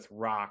with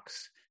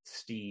rocks,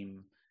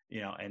 steam,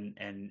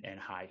 and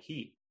high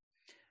heat.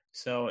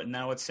 So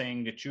now it's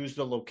saying to choose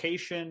the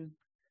location,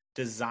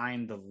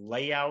 design the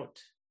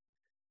layout,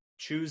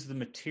 choose the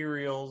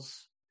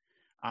materials.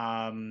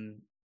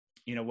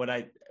 What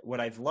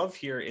I love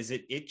here is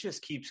it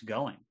just keeps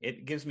going.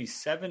 It gives me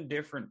 7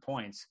 different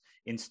points: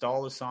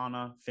 install the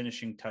sauna,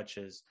 finishing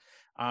touches.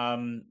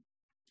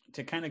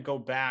 To kind of go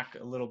back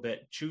a little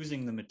bit,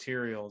 choosing the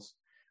materials.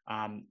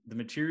 The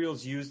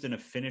materials used in a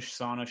finished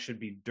sauna should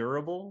be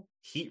durable,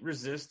 heat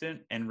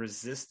resistant, and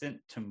resistant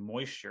to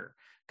moisture.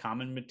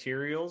 Common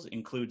materials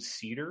include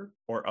cedar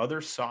or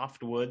other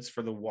soft woods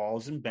for the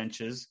walls and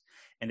benches,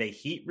 and a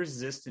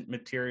heat-resistant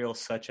material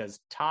such as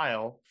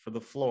tile for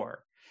the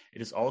floor.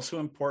 It is also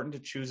important to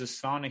choose a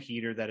sauna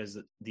heater that is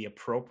the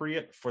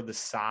appropriate for the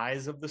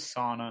size of the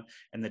sauna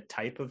and the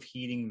type of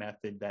heating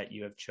method that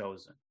you have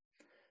chosen.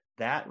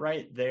 That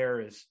right there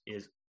is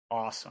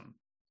awesome.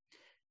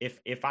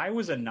 If I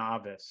was a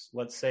novice,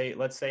 let's say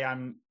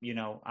I'm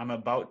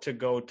about to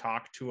go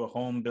talk to a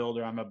home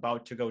builder, I'm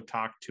about to go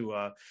talk to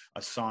a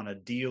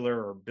sauna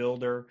dealer or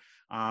builder,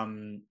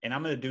 and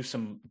I'm going to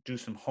do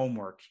some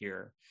homework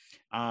here.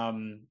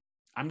 I'm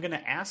going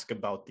to ask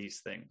about these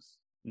things.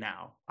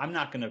 Now,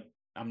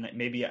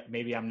 maybe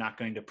I'm not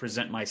going to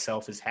present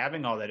myself as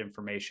having all that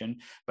information,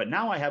 but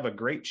now I have a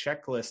great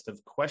checklist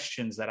of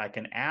questions that I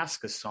can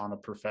ask a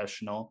sauna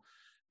professional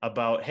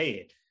about,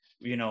 hey,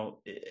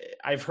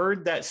 I've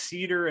heard that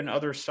cedar and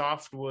other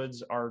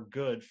softwoods are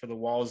good for the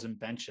walls and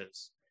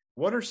benches.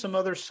 What are some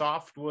other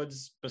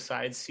softwoods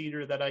besides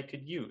cedar that I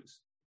could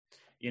use?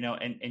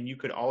 And you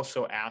could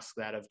also ask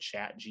that of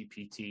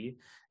ChatGPT,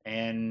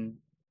 and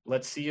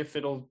let's see if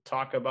it'll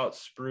talk about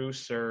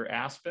spruce or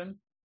aspen.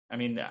 I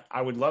mean,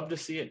 I would love to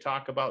see it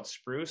talk about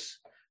spruce.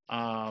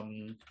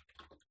 I'm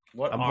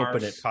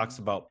hoping it talks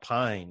about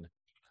pine.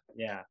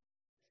 Yeah.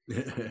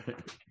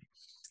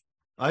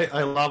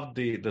 I love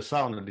the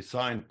sauna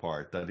design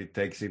part, that it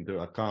takes into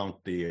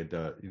account the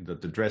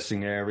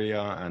dressing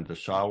area and the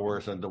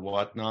showers and the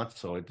whatnot.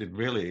 So it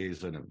really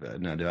is an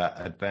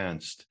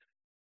advanced.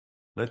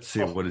 Let's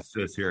see what it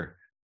says here.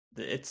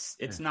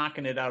 It's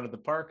knocking it out of the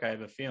park, I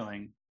have a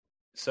feeling.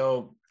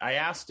 So I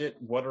asked it,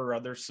 what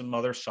are some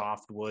other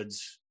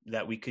softwoods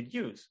that we could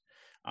use?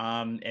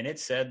 And it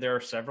said there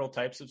are several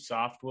types of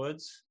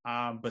softwoods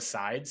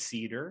besides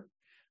cedar.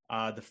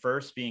 The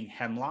first being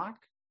hemlock.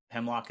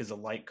 Hemlock is a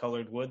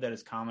light-colored wood that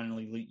is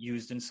commonly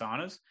used in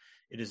saunas.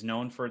 It is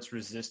known for its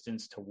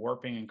resistance to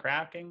warping and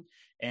cracking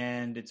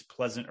and its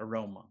pleasant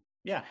aroma.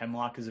 Yeah,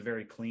 hemlock is a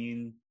very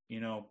clean,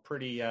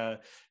 pretty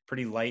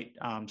light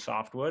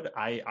softwood.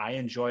 I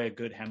enjoy a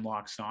good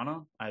hemlock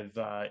sauna. I've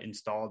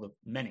installed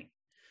many.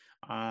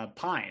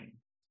 Pine.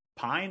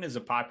 Pine is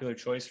a popular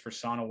choice for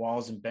sauna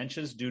walls and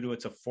benches due to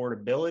its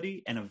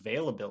affordability and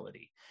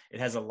availability.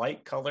 It has a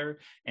light color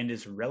and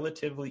is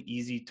relatively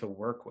easy to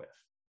work with.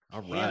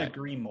 All Can't right.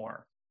 agree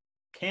more.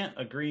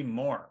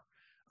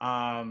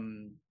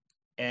 And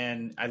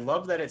I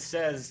love that it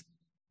says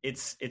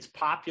it's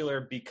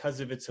popular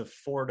because of its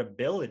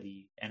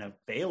affordability and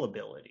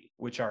availability,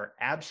 which are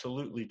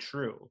absolutely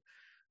true.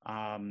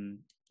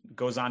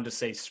 Goes on to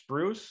say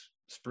spruce.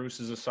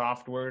 Spruce is a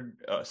softwood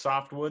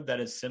that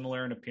is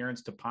similar in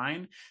appearance to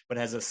pine, but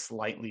has a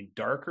slightly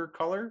darker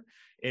color.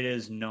 It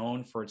is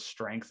known for its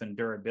strength and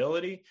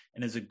durability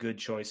and is a good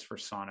choice for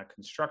sauna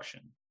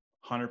construction.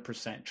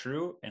 100%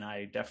 true, and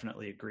I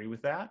definitely agree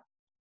with that.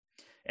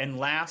 And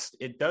last,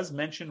 it does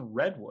mention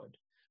redwood.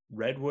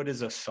 Redwood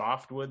is a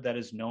softwood that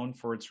is known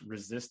for its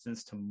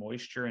resistance to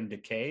moisture and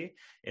decay.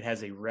 It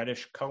has a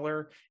reddish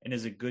color and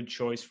is a good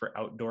choice for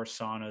outdoor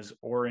saunas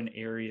or in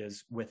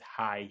areas with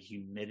high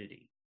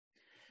humidity.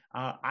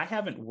 I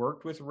haven't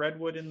worked with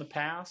redwood in the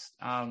past,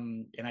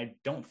 and I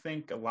don't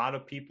think a lot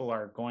of people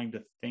are going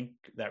to think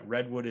that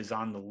redwood is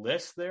on the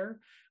list there.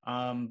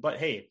 But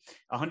hey,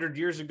 100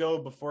 years ago,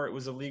 before it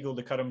was illegal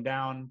to cut them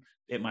down,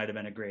 it might have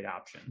been a great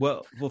option.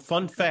 Well,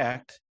 fun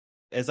fact,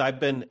 as I've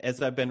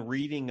been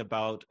reading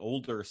about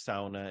older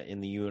sauna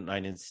in the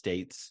United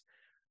States,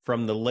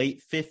 from the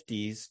late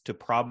 50s to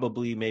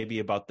probably maybe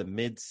about the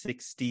mid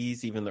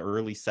 60s, even the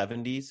early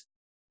 70s,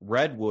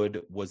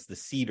 redwood was the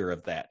cedar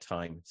of that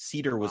time.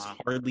 Cedar was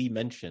hardly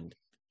mentioned.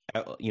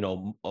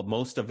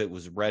 Most of it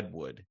was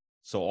redwood.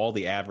 So all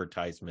the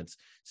advertisements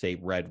say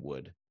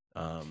redwood.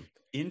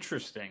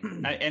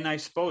 Interesting. And I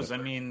suppose,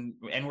 and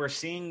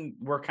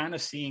we're kind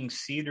of seeing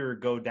cedar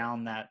go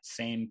down that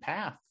same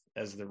path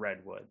as the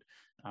redwood.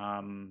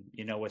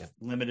 With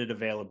limited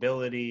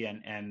availability,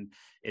 and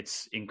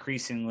it's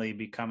increasingly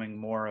becoming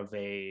more of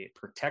a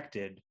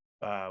protected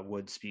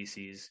wood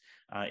species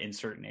in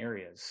certain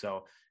areas.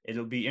 So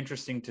it'll be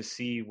interesting to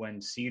see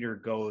when cedar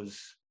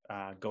goes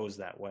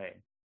that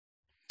way.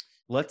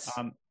 I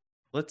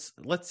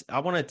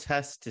want to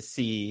test to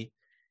see.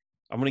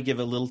 I'm going to give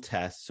a little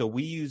test. So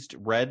we used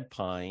red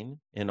pine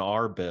in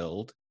our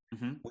build,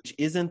 which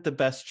isn't the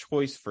best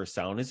choice for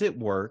saunas. It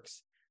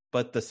works,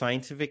 but the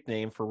scientific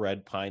name for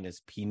red pine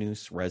is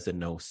Pinus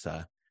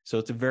resinosa. So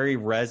it's a very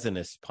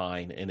resinous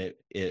pine, and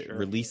it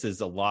releases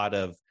a lot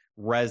of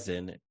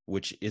resin,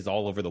 which is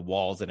all over the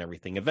walls and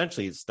everything.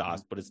 Eventually it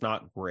stops, but it's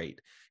not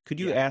great. Could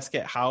you ask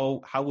it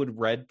how would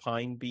red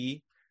pine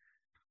be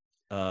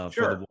for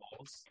the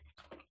walls?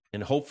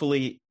 And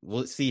hopefully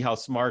we'll see how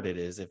smart it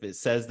is. If it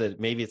says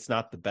that maybe it's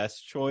not the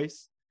best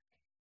choice.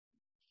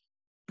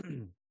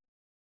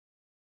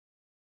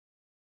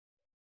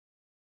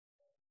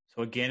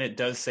 So again, it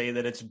does say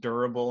that it's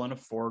durable and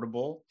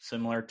affordable,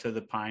 similar to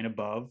the pine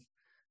above.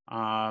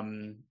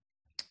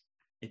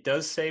 It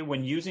does say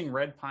when using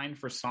red pine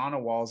for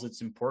sauna walls,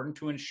 it's important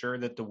to ensure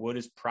that the wood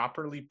is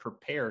properly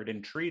prepared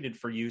and treated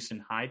for use in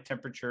high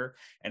temperature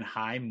and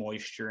high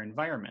moisture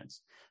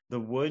environments. The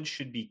wood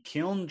should be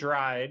kiln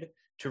dried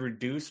to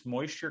reduce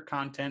moisture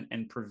content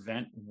and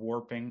prevent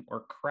warping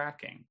or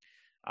cracking.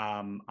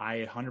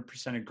 I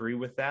 100% agree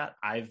with that.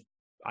 I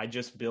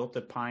just built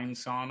a pine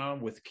sauna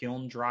with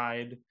kiln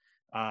dried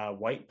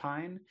white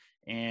pine,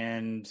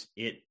 and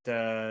it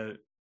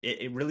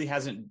really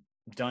hasn't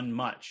done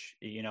much,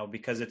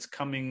 because it's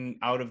coming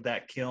out of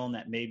that kiln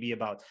at maybe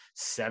about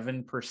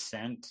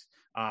 7%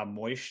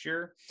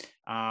 moisture,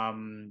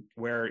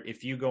 where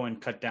if you go and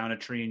cut down a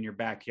tree in your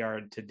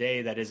backyard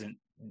today that isn't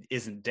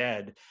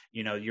dead,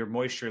 your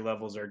moisture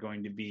levels are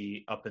going to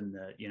be up in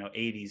the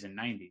 80s and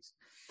 90s.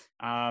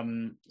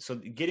 So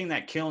getting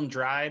that kiln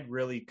dried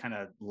really kind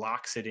of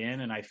locks it in,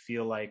 and I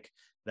feel like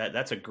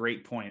that's a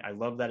great point. I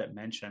love that it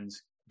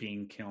mentions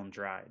being kiln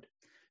dried.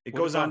 It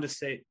goes on to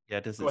say,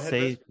 does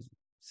it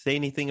say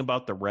anything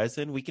about the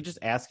resin? We could just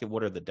ask it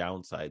what are the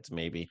downsides,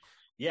 maybe.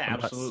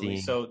 Absolutely.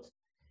 So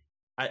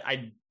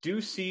I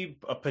do see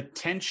a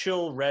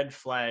potential red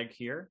flag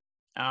here.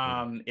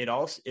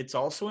 It's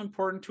also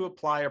important to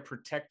apply a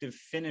protective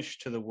finish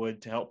to the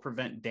wood to help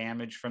prevent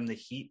damage from the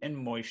heat and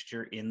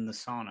moisture in the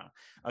sauna.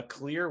 A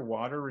clear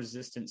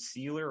water-resistant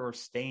sealer or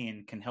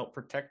stain can help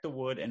protect the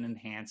wood and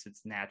enhance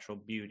its natural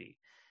beauty.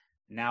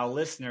 Now,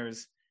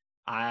 listeners,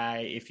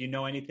 if you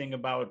know anything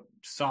about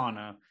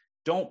sauna,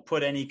 don't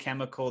put any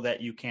chemical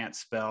that you can't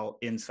spell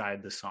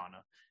inside the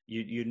sauna.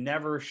 You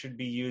never should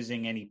be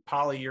using any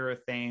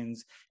polyurethanes,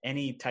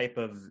 any type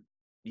of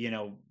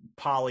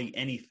poly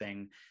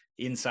anything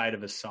inside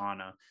of a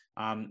sauna.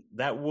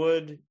 That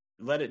would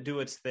let it do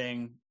its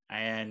thing,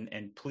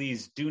 and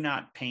please do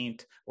not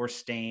paint or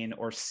stain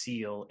or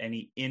seal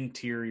any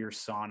interior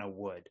sauna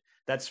wood.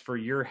 That's for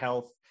your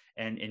health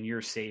and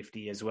your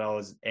safety, as well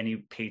as any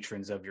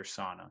patrons of your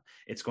sauna.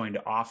 It's going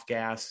to off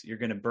gas. You're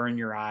going to burn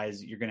your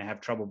eyes. You're going to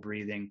have trouble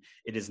breathing.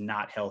 It is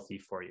not healthy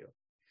for you.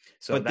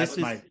 So that's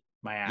my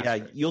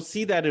answer. You'll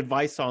see that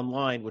advice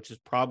online, which is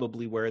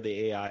probably where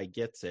the AI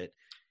gets it.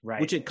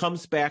 Right. Which it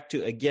comes back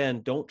to,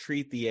 again, don't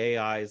treat the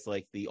AI as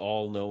like the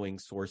all-knowing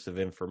source of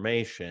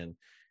information.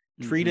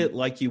 Treat it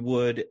like you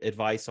would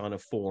advice on a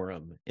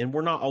forum. And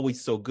we're not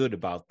always so good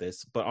about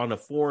this, but on a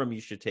forum, you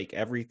should take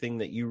everything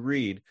that you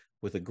read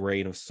with a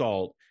grain of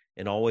salt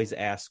and always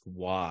ask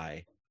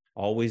why.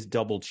 Always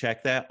double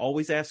check that.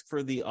 Always ask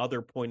for the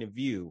other point of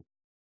view.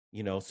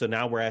 So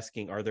now we're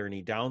asking, are there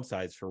any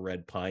downsides for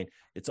red pine?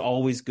 It's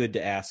always good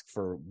to ask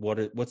for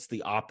what's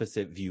the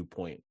opposite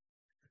viewpoint.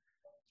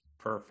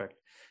 Perfect.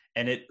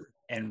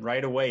 And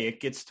right away, it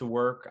gets to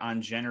work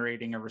on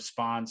generating a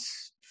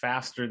response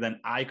faster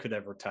than I could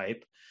ever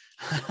type.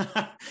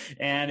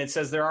 And it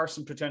says there are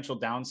some potential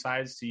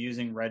downsides to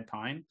using red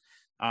pine.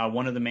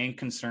 One of the main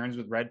concerns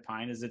with red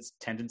pine is its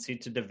tendency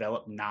to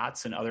develop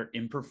knots and other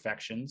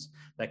imperfections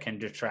that can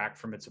detract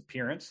from its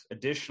appearance.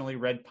 Additionally,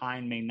 red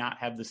pine may not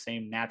have the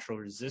same natural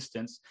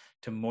resistance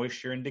to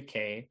moisture and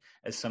decay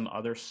as some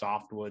other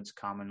softwoods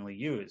commonly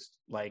used,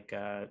 like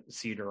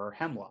cedar or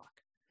hemlock.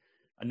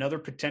 Another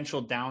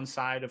potential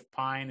downside of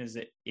pine is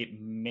that it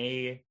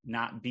may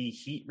not be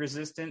heat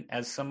resistant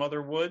as some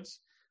other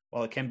woods.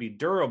 While it can be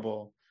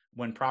durable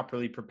when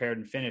properly prepared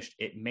and finished,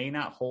 it may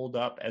not hold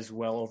up as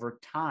well over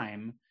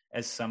time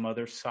as some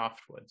other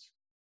softwoods.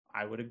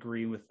 I would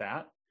agree with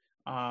that.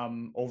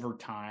 Over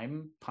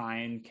time,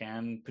 pine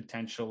can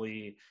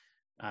potentially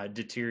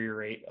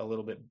deteriorate a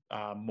little bit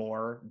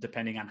more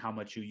depending on how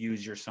much you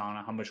use your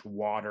sauna, how much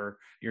water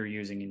you're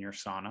using in your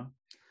sauna.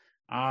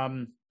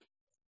 And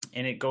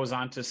it goes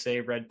on to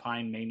say red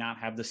pine may not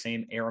have the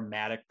same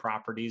aromatic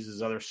properties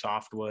as other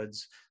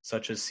softwoods,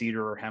 such as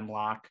cedar or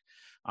hemlock.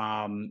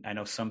 I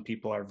know some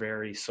people are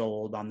very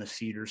sold on the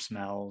cedar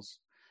smells,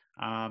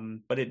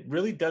 but it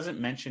really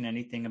doesn't mention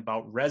anything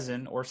about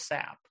resin or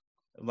sap,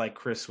 like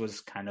Chris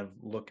was kind of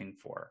looking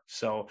for.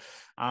 So,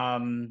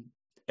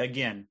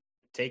 again,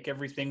 take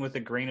everything with a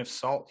grain of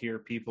salt here,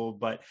 people.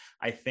 But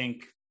I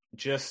think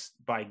just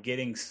by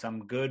getting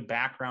some good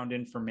background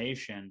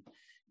information,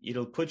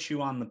 it'll put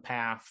you on the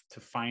path to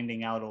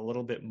finding out a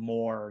little bit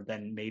more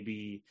than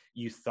maybe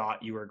you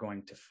thought you were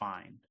going to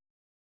find.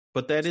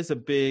 But that is a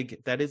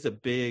big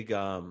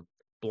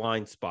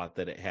blind spot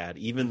that it had,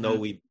 even though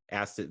we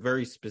asked it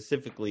very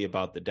specifically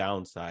about the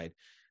downside.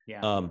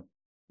 Yeah.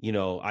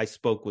 I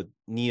spoke with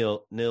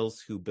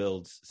Nils, who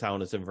builds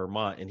saunas in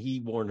Vermont, and he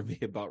warned me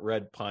about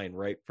red pine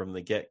right from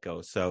the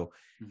get-go. So,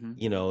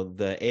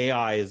 the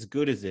AI, as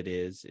good as it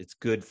is, it's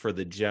good for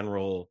the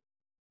general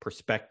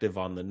perspective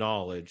on the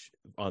knowledge,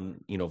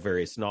 on,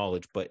 various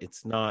knowledge, but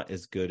it's not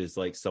as good as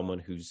like someone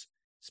who's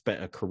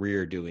spent a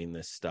career doing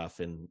this stuff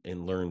and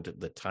learned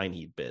the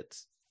tiny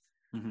bits.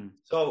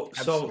 So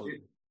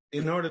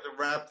in order to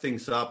wrap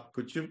things up,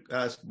 could you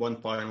ask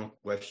one final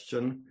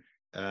question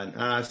and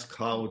ask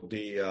how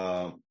the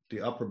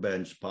Upper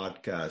Bench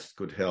podcast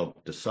could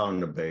help the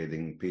sauna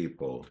bathing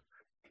people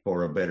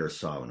for a better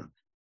sauna?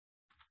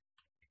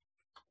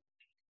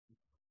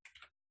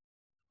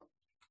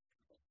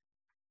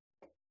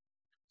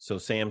 So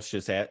Sam's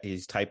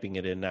he's typing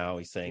it in now.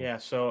 He's saying, yeah,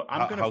 so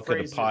I'm going to how could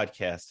a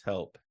podcast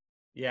help?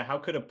 Yeah, how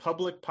could a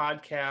public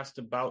podcast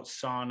about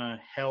sauna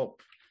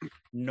help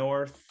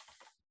North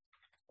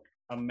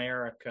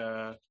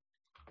America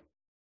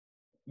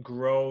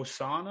grow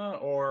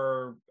sauna?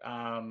 Or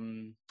how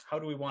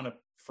do we want to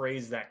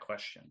phrase that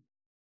question?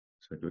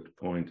 That's a good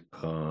point.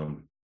 How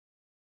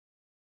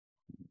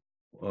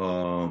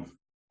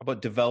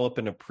about develop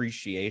an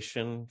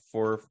appreciation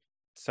for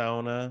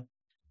sauna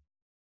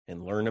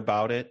and learn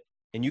about it?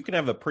 And you can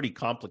have a pretty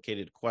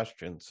complicated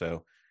question,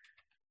 so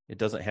it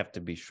doesn't have to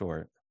be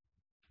short.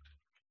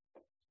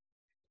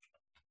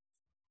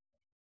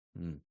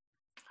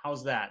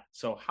 How's that?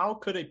 So how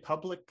could a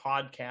public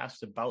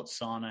podcast about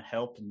sauna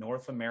help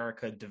North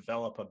America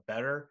develop a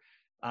better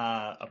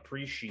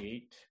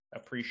appreciation,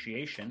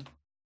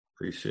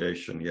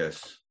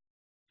 yes.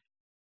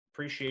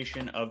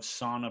 Appreciation of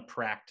sauna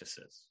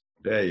practices?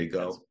 There you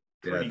go.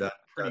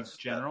 That's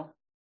general.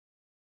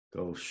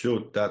 Go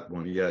shoot that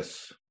one.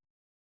 Yes.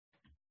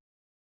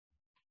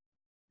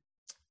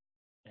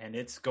 And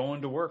it's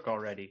going to work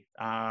already.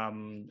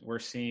 We're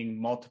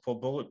seeing multiple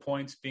bullet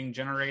points being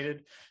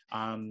generated.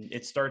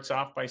 It starts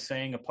off by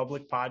saying a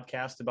public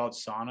podcast about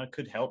sauna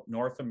could help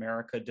North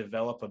America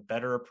develop a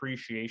better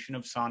appreciation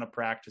of sauna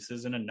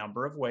practices in a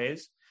number of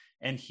ways.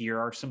 And here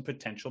are some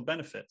potential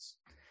benefits.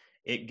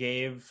 It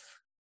gave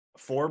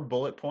 4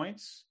 bullet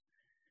points.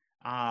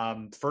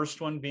 First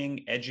one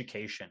being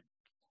education.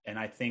 And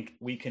I think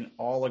we can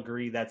all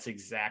agree that's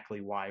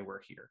exactly why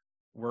we're here.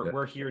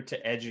 We're here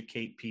to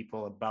educate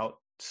people about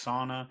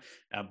sauna,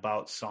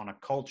 about sauna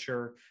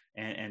culture,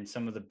 and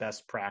some of the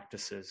best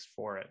practices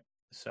for it.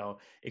 So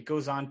it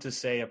goes on to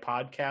say a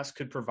podcast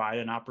could provide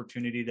an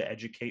opportunity to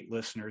educate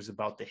listeners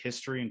about the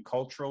history and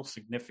cultural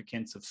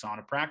significance of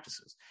sauna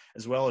practices,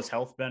 as well as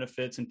health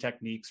benefits and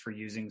techniques for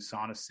using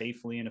sauna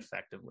safely and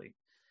effectively.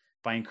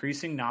 By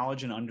increasing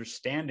knowledge and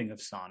understanding of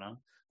sauna,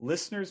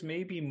 listeners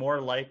may be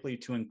more likely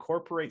to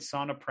incorporate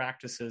sauna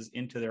practices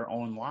into their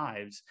own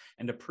lives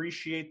and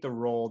appreciate the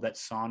role that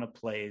sauna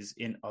plays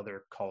in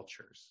other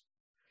cultures.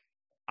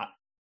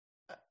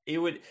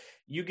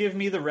 You give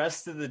me the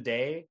rest of the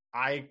day,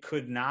 I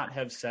could not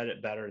have said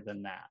it better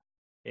than that.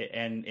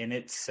 And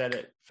it said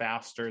it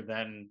faster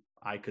than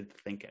I could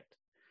think it.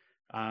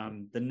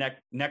 The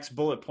next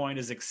bullet point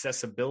is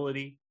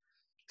accessibility.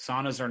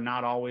 Saunas are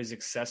not always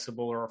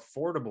accessible or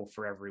affordable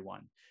for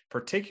everyone,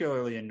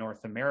 particularly in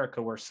North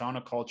America, where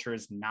sauna culture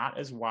is not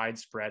as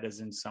widespread as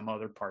in some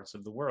other parts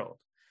of the world.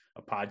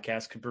 A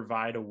podcast could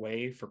provide a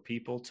way for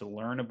people to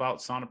learn about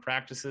sauna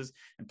practices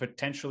and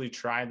potentially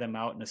try them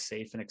out in a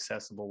safe and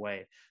accessible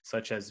way,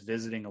 such as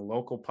visiting a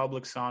local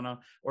public sauna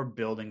or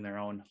building their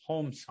own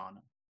home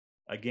sauna.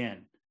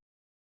 Again,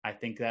 I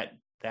think that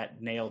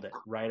nailed it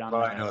right on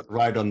the head.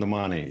 Right on the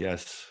money,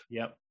 yes.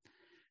 Yep.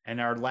 And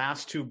our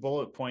last 2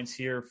 bullet points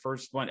here,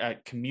 first one,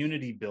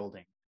 community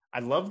building.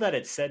 I love that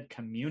it said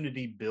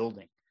community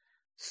building.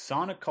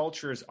 Sauna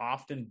culture is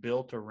often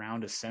built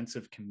around a sense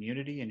of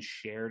community and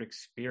shared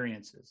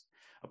experiences.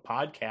 A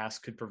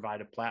podcast could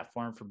provide a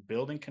platform for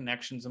building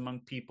connections among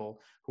people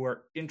who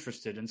are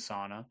interested in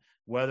sauna,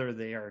 whether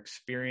they are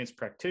experienced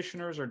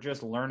practitioners or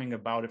just learning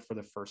about it for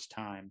the first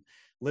time.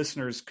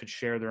 Listeners could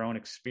share their own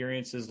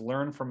experiences,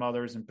 learn from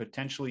others, and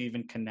potentially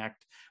even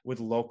connect with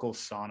local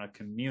sauna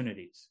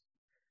communities.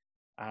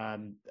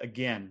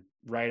 Again,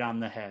 right on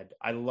the head.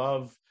 I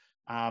love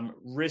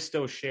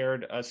Risto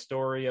shared a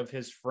story of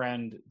his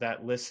friend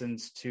that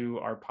listens to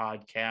our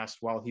podcast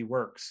while he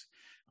works.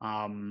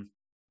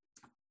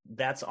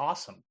 that's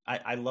awesome.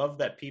 I love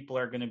that people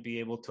are going to be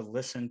able to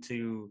listen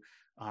to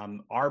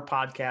our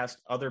podcast,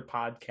 other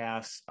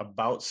podcasts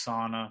about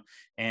sauna,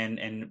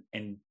 and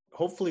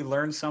hopefully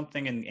learn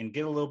something and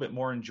get a little bit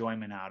more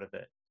enjoyment out of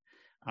it.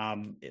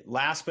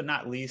 Last but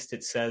not least,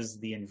 it says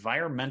the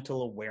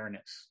environmental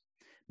awareness.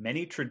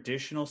 Many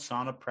traditional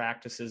sauna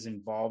practices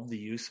involve the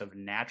use of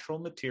natural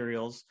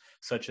materials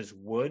such as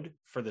wood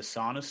for the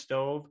sauna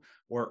stove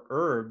or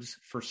herbs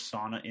for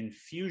sauna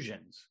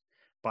infusions.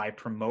 By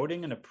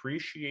promoting an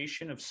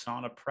appreciation of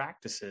sauna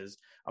practices,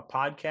 a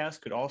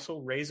podcast could also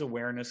raise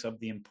awareness of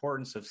the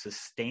importance of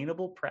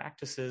sustainable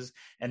practices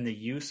and the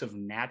use of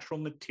natural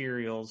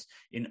materials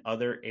in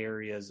other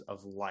areas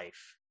of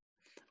life.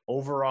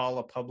 Overall,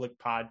 a public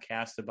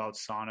podcast about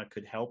sauna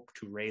could help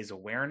to raise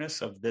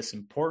awareness of this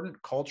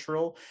important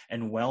cultural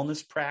and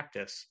wellness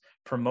practice,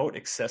 promote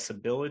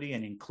accessibility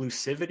and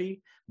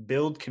inclusivity,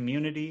 build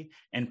community,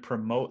 and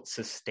promote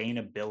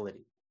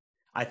sustainability.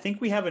 I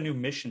think we have a new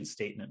mission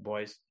statement,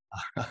 boys.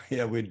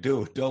 Yeah, we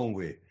do, don't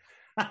we?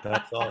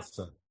 That's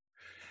awesome.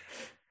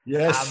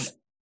 Yes.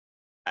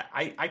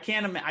 I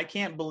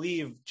can't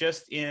believe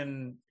just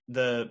in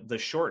the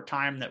short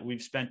time that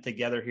we've spent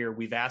together here,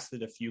 we've asked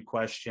it a few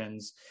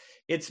questions.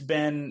 It's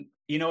been,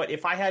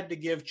 if I had to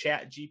give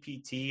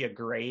ChatGPT a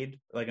grade,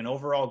 like an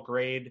overall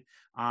grade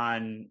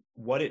on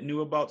what it knew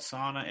about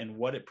sauna and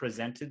what it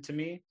presented to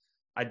me,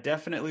 I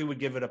definitely would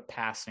give it a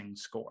passing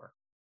score.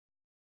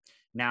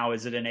 Now,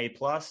 is it an A+?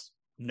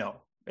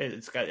 No,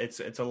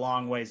 it's a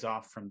long ways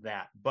off from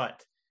that.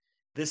 But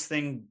this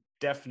thing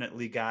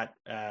definitely got,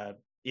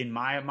 in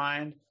my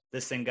mind,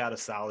 this thing got a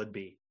solid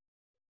B.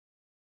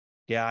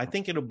 Yeah, I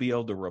think it'll be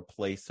able to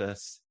replace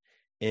us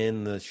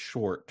in the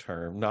short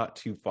term, not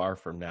too far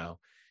from now.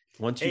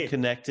 Once you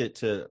connect it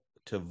to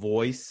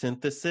voice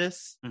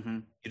synthesis,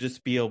 you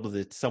just be able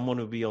to, someone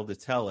will be able to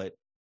tell it,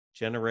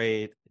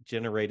 generate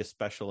a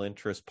special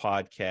interest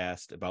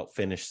podcast about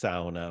Finnish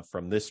sauna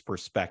from this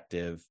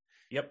perspective.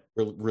 Yep.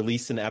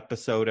 Release an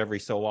episode every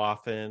so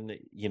often,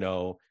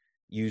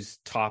 use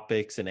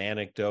topics and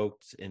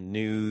anecdotes and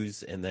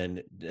news, and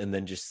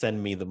then just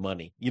send me the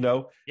money,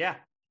 Yeah.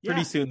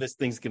 Pretty soon this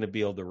thing's going to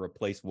be able to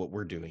replace what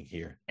we're doing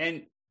here.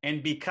 And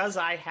because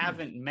I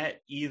haven't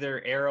met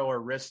either Arrow or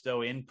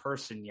Risto in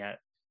person yet,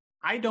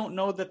 I don't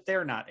know that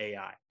they're not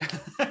AI.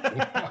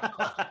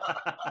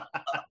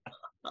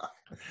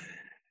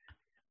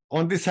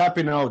 On this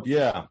happy note,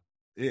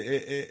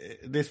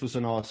 this was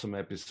an awesome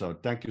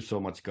episode. Thank you so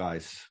much,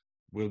 guys.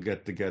 We'll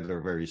get together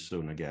very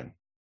soon again.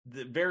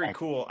 Very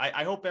cool.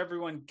 I hope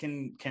everyone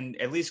can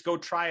at least go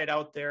try it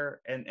out there.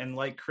 And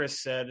like Chris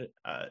said,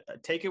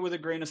 take it with a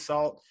grain of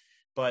salt,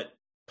 but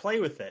play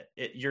with it.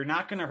 You're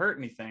not going to hurt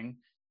anything.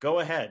 Go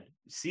ahead,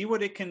 see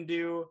what it can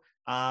do,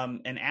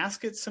 and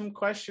ask it some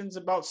questions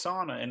about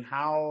sauna and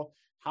how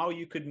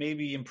you could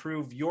maybe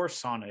improve your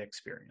sauna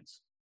experience.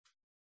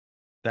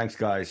 Thanks,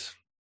 guys.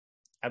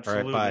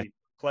 Absolutely. All right, bye.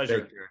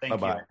 Pleasure. Thank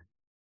Bye-bye.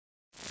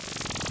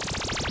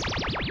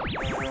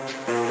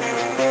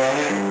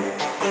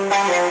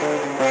 you.